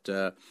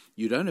that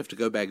you don't have to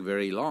go back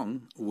very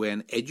long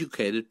when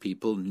educated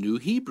people knew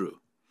Hebrew.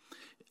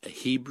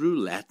 Hebrew,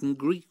 Latin,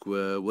 Greek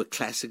were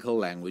classical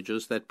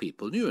languages that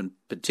people knew, and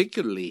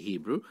particularly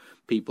Hebrew.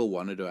 People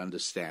wanted to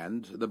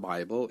understand the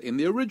Bible in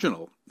the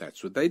original.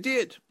 That's what they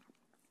did.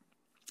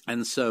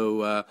 And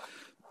so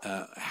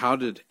how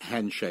did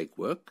handshake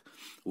work?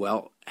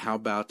 Well, how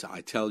about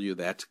I tell you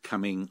that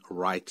coming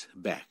right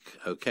back,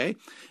 okay?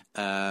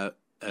 A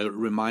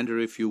reminder,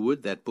 if you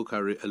would, that book I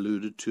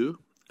alluded to,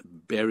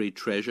 Buried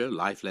Treasure,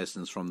 Life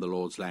Lessons from the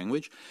Lord's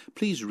Language.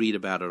 Please read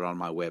about it on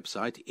my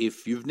website.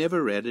 If you've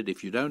never read it,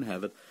 if you don't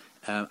have it,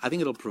 I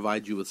think it'll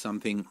provide you with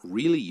something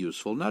really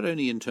useful, not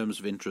only in terms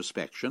of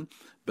introspection,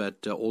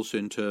 but also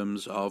in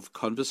terms of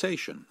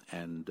conversation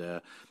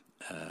and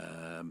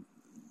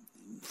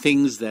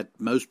things that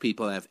most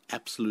people have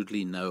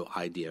absolutely no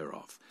idea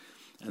of.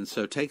 And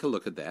so take a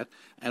look at that.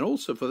 And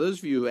also, for those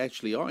of you who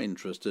actually are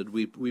interested,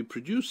 we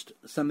produced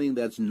something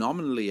that's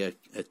nominally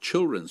a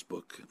children's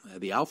book,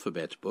 the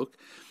alphabet book.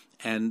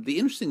 And the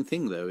interesting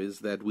thing, though, is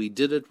that we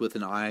did it with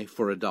an eye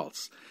for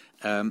adults.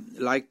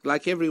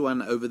 Like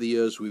everyone over the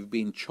years, we've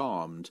been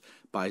charmed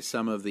by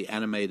some of the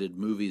animated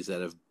movies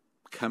that have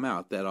come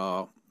out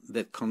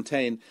that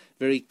contain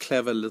very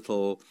clever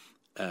little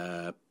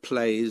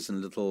plays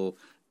and little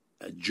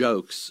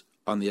jokes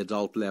on the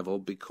adult level,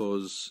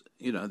 because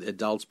the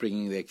adults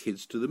bringing their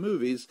kids to the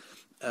movies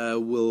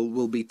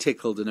will be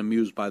tickled and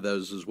amused by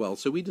those as well.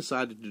 So we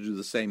decided to do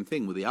the same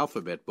thing with the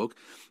alphabet book.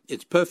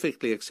 It's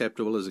perfectly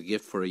acceptable as a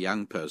gift for a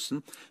young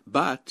person,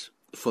 but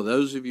for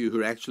those of you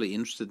who are actually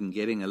interested in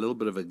getting a little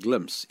bit of a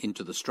glimpse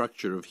into the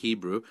structure of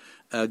Hebrew,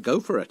 go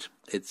for it.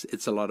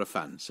 It's a lot of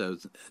fun. So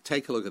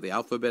take a look at the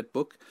alphabet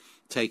book.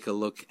 Take a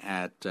look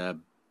at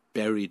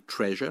Buried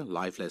Treasure,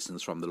 Life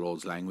Lessons from the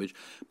Lord's Language,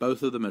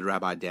 both of them at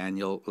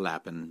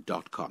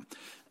RabbiDanielLappin.com.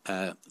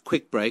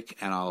 Quick break,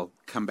 and I'll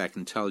come back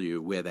and tell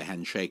you where the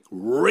handshake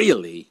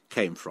really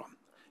came from.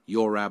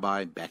 Your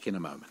Rabbi, back in a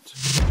moment.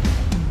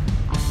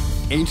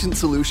 Ancient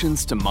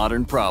solutions to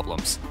modern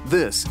problems.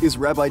 This is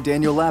Rabbi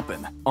Daniel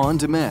Lappin, on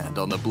demand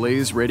on the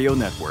Blaze Radio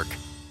Network.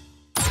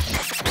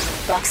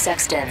 Buck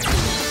Sexton.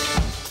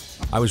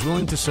 I was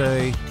willing to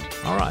say,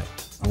 all right,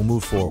 we'll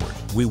move forward.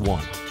 We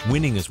won.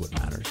 Winning is what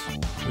matters.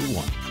 We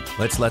won.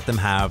 Let's let them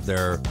have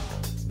their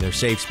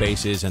safe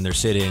spaces and their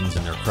sit-ins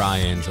and their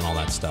cry-ins and all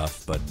that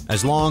stuff. But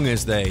as long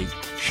as they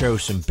show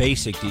some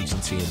basic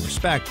decency and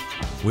respect,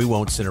 we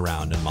won't sit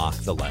around and mock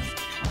the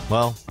left.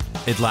 Well,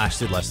 it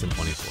lasted less than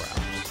 24 hours.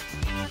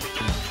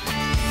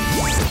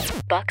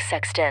 Buck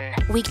Sexton.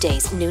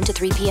 Weekdays, noon to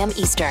 3 p.m.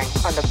 Eastern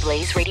on the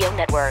Blaze Radio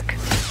Network.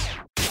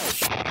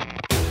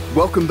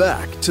 Welcome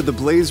back to the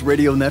Blaze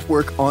Radio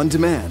Network On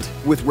Demand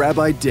with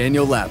Rabbi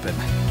Daniel Lappin.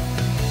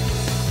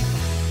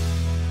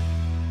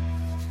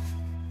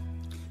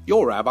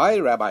 Your Rabbi,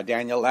 Rabbi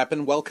Daniel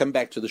Lappin, welcome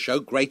back to the show.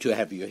 Great to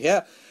have you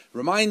here.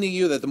 Reminding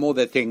you that the more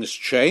that things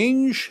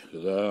change,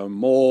 the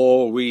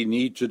more we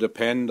need to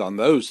depend on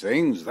those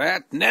things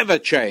that never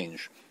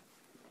change.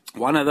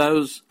 One of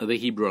those, the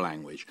Hebrew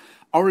language.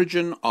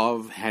 Origin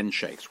of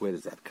handshakes. Where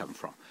does that come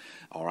from?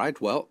 All right,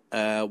 well,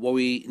 what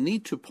we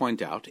need to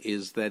point out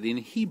is that in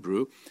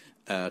Hebrew,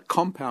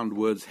 compound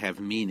words have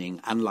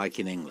meaning, unlike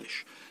in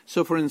English.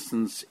 So, for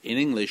instance, in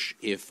English,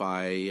 if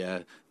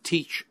I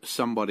teach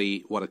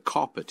somebody what a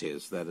carpet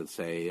is, that it's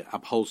a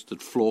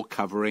upholstered floor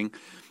covering,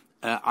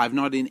 I've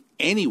not in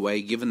any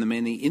way given them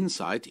any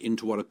insight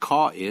into what a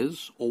car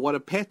is or what a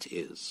pet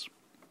is.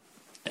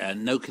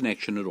 No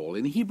connection at all.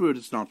 In Hebrew,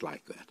 it's not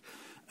like that.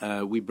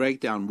 We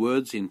break down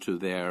words into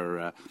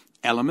their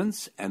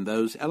elements, and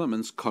those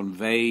elements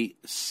convey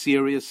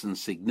serious and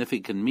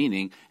significant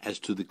meaning as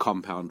to the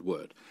compound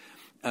word.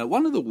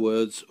 One of the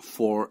words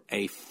for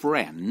a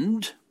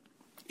friend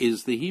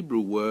is the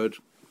Hebrew word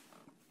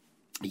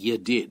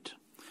yedid.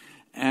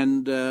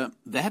 And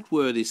that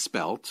word is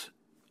spelt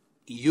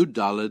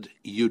yud-daled,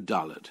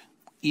 yud-daled.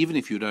 Even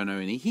if you don't know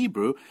any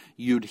Hebrew,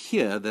 you'd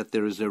hear that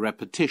there is a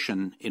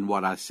repetition in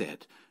what I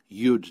said.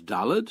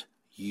 Yud-daled,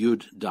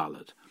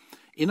 yud-daled.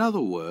 In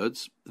other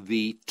words,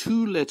 the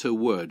two-letter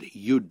word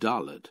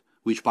yud-daled,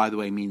 which by the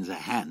way means a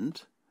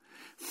hand,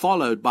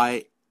 followed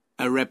by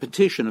a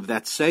repetition of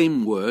that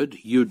same word,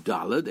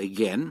 yud-daled,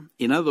 again,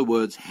 in other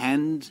words,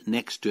 hand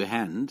next to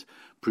hand,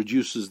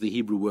 produces the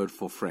Hebrew word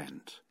for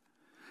friend.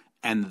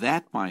 And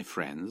that, my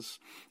friends,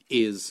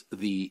 is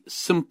the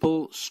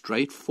simple,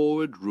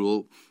 straightforward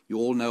rule. You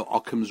all know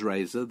Occam's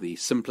razor. The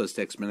simplest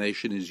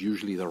explanation is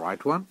usually the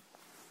right one.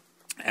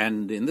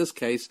 And in this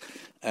case,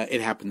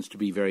 it happens to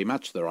be very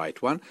much the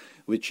right one,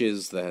 which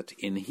is that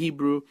in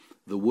Hebrew,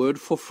 the word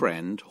for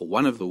friend, or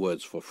one of the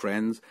words for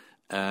friends,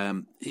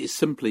 is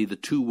simply the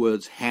two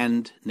words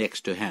hand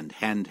next to hand,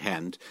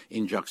 hand,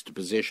 in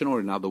juxtaposition, or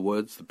in other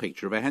words, the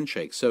picture of a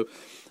handshake. So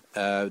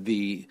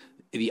the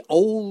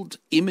old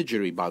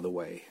imagery, by the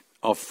way,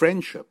 of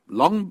friendship,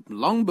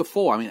 long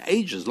before,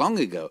 ages long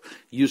ago,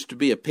 used to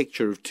be a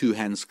picture of two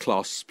hands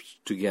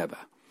clasped together.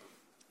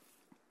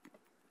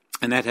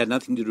 And that had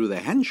nothing to do with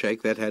a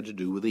handshake. That had to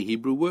do with the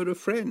Hebrew word of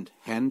friend,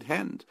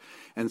 hand.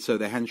 And so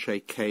the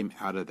handshake came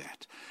out of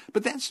that.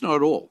 But that's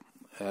not all.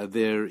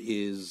 There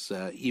is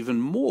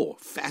even more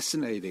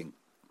fascinating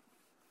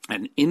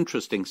and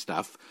interesting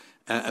stuff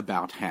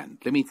about hand.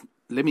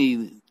 Let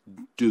me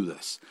do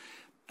this.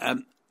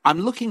 I'm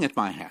looking at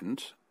my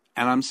hand,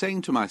 and I'm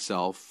saying to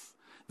myself,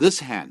 this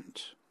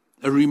hand,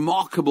 a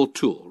remarkable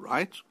tool,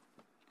 right?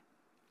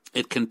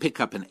 It can pick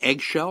up an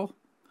eggshell.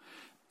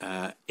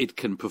 It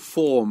can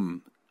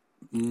perform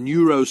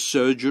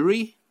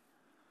neurosurgery.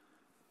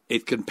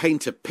 It can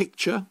paint a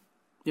picture,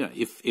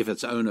 if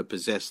its owner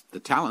possessed the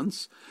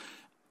talents.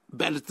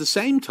 But at the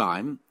same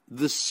time,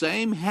 the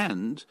same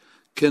hand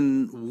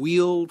can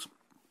wield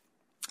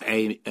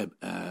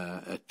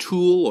a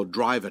tool or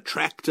drive a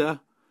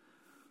tractor.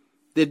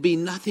 There'd be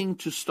nothing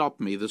to stop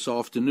me this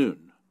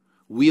afternoon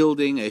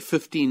wielding a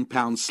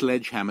 15-pound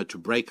sledgehammer to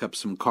break up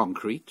some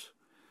concrete,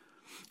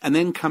 and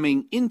then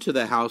coming into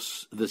the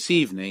house this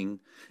evening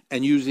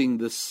and using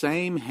the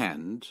same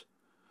hand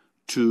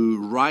to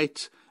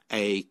write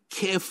a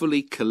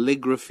carefully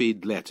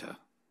calligraphied letter,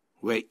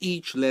 where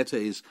each letter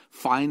is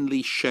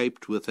finely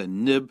shaped with a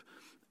nib,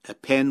 a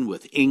pen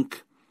with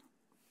ink.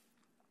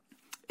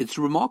 It's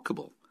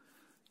remarkable.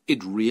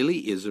 It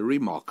really is a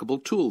remarkable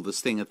tool, this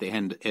thing at the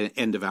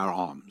end of our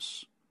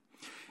arms.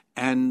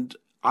 And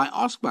I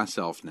ask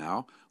myself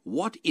now,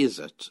 what is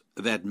it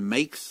that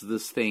makes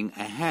this thing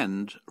a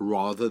hand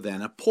rather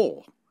than a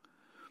paw?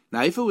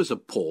 Now, if it was a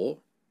paw,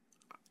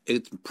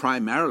 it's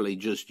primarily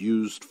just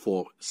used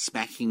for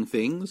smacking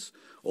things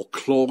or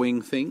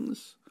clawing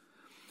things.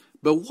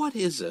 But what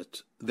is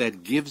it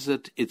that gives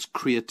it its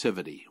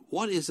creativity?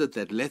 What is it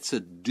that lets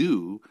it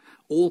do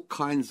all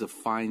kinds of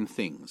fine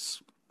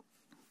things?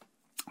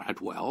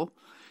 Right, well,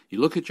 you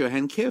look at your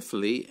hand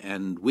carefully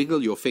and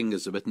wiggle your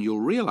fingers a bit and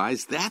you'll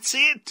realize that's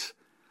it.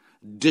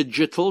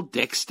 Digital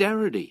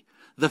dexterity.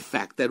 The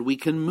fact that we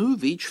can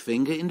move each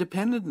finger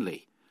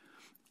independently.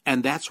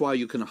 And that's why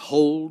you can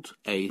hold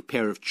a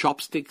pair of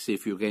chopsticks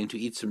if you're going to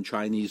eat some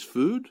Chinese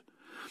food,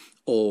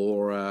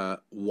 or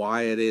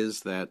why it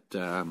is that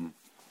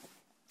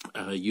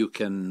you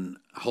can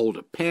hold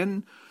a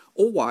pen,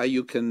 or why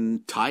you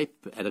can type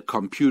at a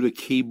computer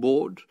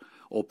keyboard,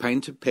 or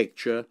paint a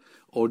picture,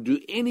 or do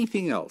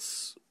anything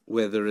else,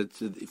 whether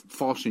it's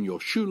fasten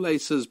your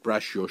shoelaces,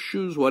 brush your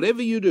shoes,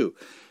 whatever you do.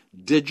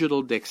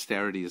 Digital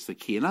dexterity is the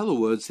key. In other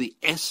words, the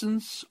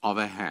essence of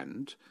a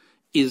hand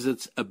is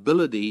its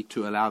ability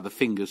to allow the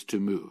fingers to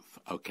move.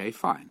 Okay,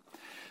 fine.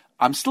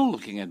 I'm still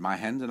looking at my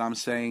hand and I'm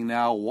saying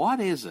now, what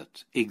is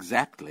it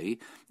exactly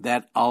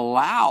that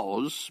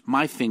allows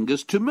my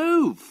fingers to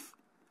move?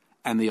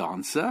 And the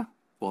answer,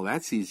 well,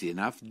 that's easy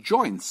enough.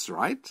 Joints,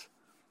 right?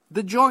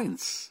 The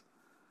joints.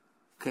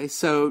 Okay,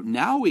 so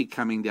now we're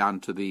coming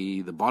down to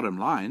the bottom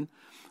line,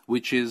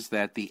 which is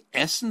that the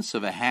essence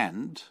of a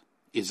hand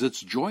is its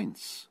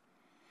joints.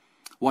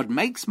 What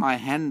makes my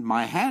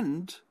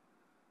hand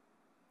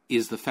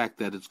is the fact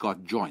that it's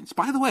got joints.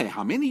 By the way,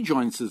 how many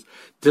joints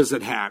does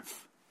it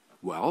have?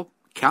 Well,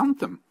 count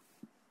them.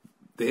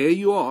 There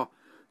you are.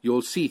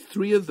 You'll see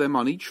 3 of them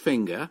on each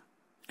finger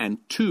and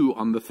 2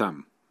 on the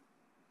thumb.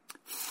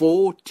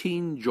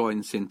 14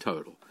 joints in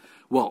total.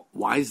 Well,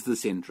 why is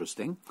this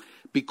interesting?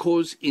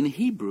 Because in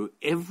Hebrew,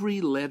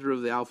 every letter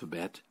of the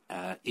alphabet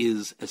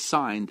is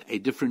assigned a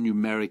different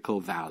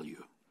numerical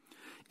value.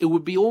 It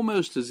would be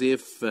almost as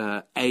if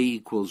A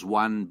equals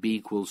 1, B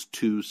equals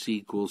 2, C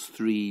equals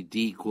 3,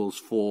 D equals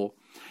 4.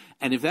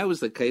 And if that was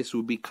the case, it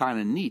would be kind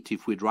of neat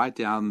if we'd write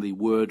down the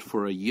word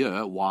for a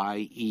year,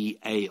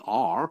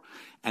 Y-E-A-R,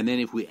 and then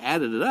if we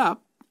added it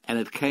up and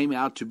it came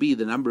out to be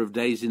the number of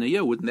days in a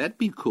year, wouldn't that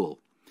be cool?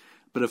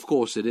 But of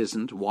course it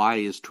isn't. Y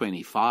is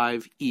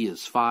 25, E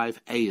is 5,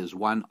 A is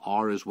 1,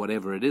 R is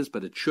whatever it is,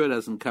 but it sure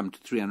doesn't come to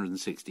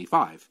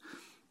 365.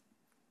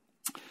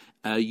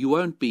 You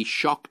won't be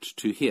shocked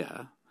to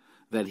hear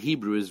that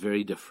Hebrew is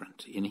very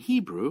different. In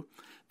Hebrew,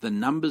 the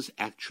numbers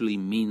actually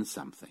mean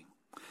something.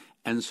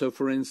 And so,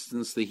 for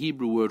instance, the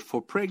Hebrew word for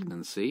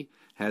pregnancy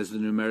has the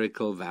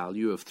numerical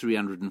value of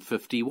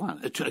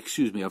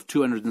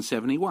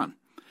 271,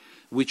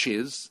 which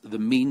is the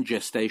mean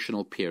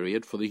gestational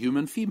period for the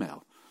human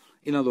female.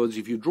 In other words,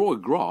 if you draw a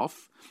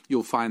graph,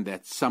 you'll find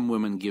that some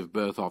women give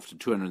birth after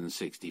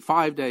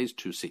 265 days,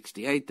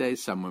 268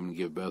 days. Some women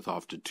give birth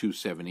after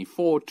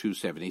 274,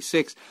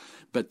 276.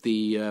 But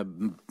the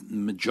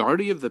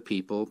majority of the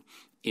people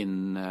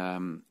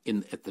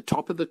at the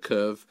top of the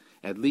curve,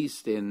 at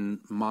least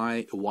in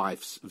my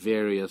wife's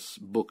various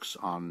books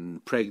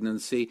on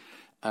pregnancy,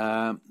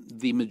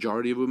 the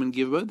majority of women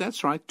give birth,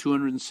 that's right,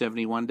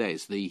 271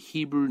 days, the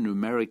Hebrew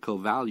numerical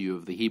value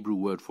of the Hebrew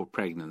word for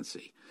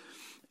pregnancy.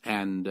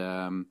 And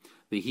the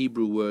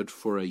Hebrew word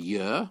for a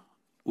year,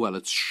 well,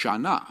 it's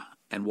shana.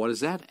 And what does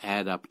that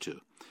add up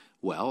to?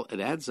 Well, it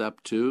adds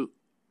up to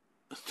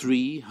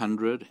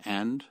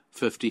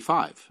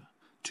 355.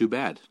 Too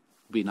bad.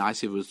 It'd be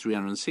nice if it was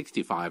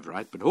 365,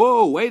 right? But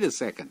whoa, wait a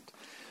second.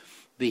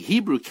 The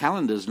Hebrew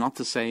calendar is not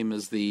the same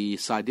as the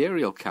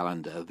sidereal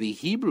calendar. The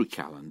Hebrew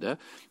calendar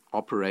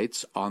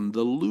operates on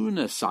the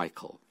lunar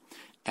cycle.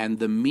 And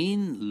the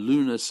mean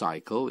lunar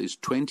cycle is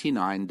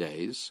 29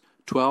 days,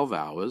 12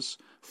 hours,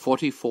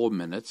 44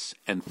 minutes,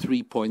 and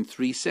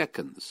 3.3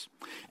 seconds.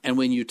 And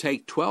when you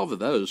take 12 of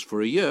those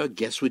for a year,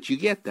 guess what you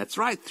get? That's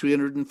right,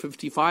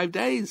 355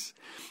 days.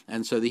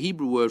 And so the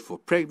Hebrew word for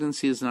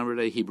pregnancy is another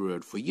day, Hebrew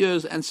word for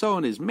years, and so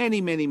on is many,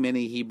 many,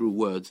 many Hebrew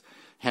words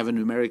have a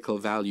numerical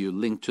value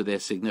linked to their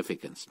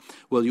significance.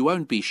 Well, you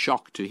won't be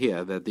shocked to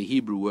hear that the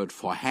Hebrew word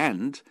for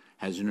hand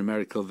has a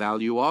numerical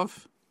value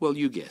of, well,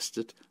 you guessed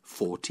it,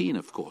 14,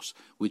 of course,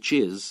 which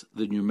is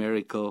the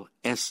numerical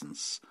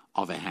essence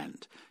of a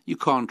hand. You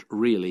can't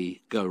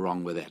really go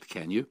wrong with that,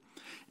 can you?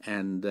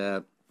 And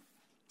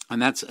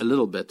that's a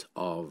little bit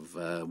of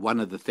one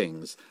of the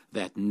things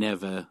that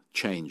never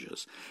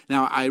changes.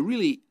 Now, I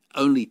really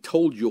only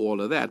told you all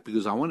of that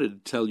because I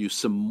wanted to tell you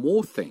some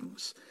more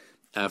things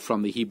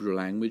from the Hebrew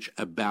language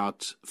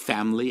about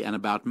family and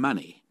about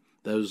money.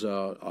 Those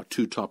are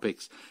two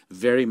topics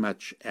very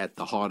much at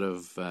the heart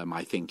of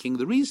my thinking.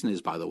 The reason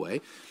is, by the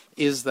way,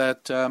 is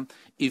that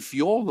if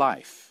your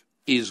life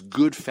is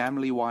good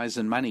family-wise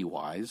and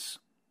money-wise,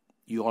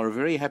 you are a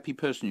very happy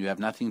person. You have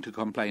nothing to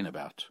complain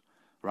about,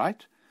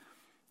 right?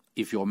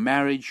 If your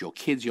marriage, your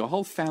kids, your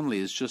whole family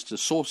is just a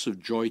source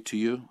of joy to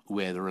you,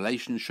 where the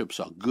relationships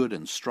are good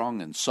and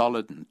strong and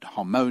solid and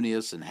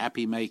harmonious and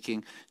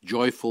happy-making,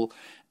 joyful,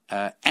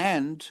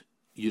 and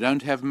you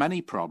don't have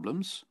money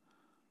problems,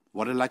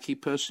 what a lucky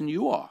person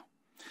you are.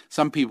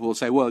 Some people will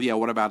say, well, yeah,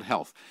 what about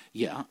health?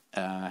 Yeah,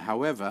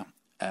 however,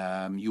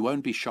 you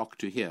won't be shocked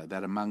to hear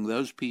that among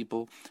those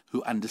people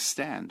who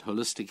understand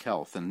holistic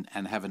health and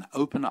have an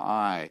open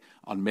eye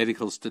on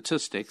medical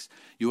statistics,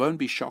 you won't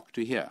be shocked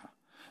to hear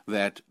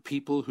that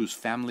people whose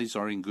families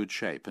are in good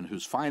shape and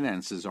whose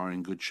finances are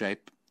in good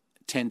shape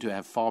tend to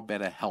have far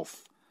better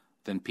health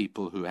than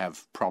people who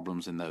have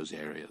problems in those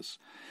areas.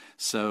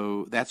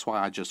 So that's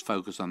why I just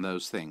focus on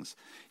those things.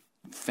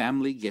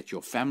 Family, get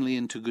your family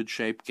into good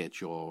shape,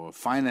 get your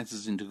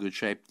finances into good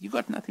shape. You've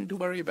got nothing to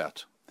worry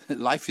about.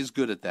 Life is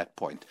good at that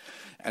point.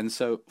 And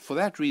so for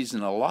that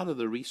reason, a lot of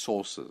the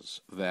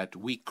resources that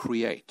we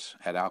create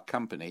at our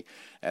company,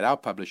 at our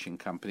publishing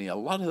company, a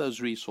lot of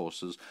those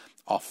resources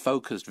are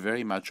focused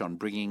very much on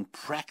bringing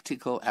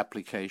practical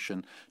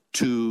application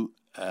to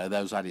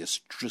those ideas,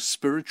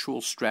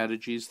 spiritual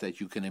strategies that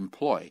you can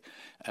employ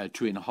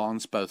to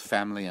enhance both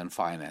family and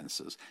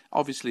finances.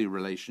 Obviously,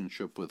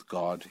 relationship with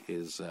God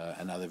is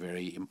another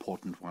very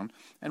important one,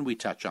 and we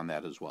touch on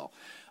that as well.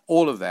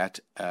 All of that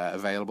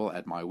available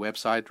at my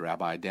website,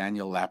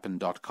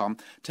 RabbiDanielLappin.com.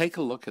 Take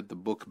a look at the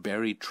book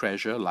Buried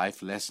Treasure,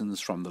 Life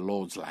Lessons from the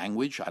Lord's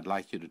Language. I'd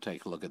like you to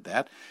take a look at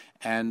that.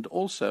 And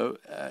also,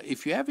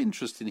 if you have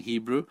interest in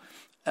Hebrew,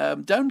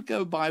 don't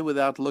go by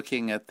without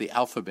looking at the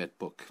alphabet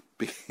book,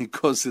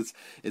 because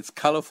it's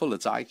colorful,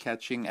 it's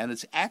eye-catching, and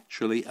it's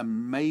actually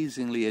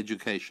amazingly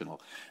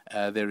educational.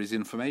 There is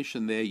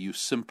information there you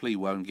simply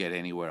won't get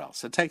anywhere else.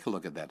 So take a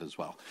look at that as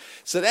well.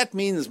 So that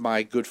means,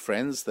 my good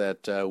friends,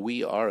 that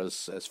we are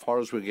as far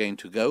as we're going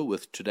to go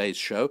with today's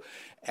show.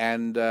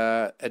 And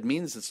it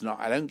means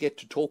I don't get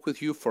to talk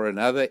with you for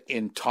another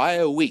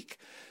entire week.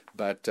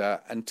 But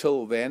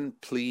until then,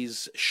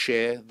 please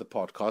share the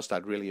podcast.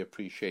 I'd really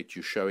appreciate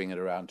you showing it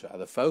around to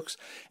other folks.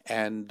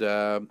 And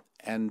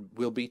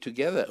we'll be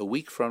together a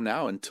week from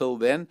now. Until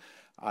then,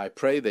 I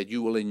pray that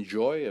you will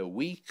enjoy a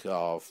week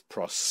of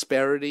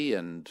prosperity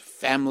and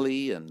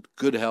family and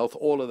good health,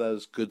 all of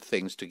those good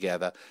things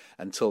together.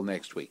 Until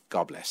next week,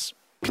 God bless.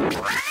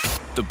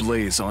 The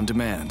Blaze on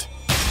Demand.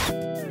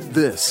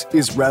 This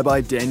is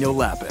Rabbi Daniel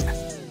Lappin.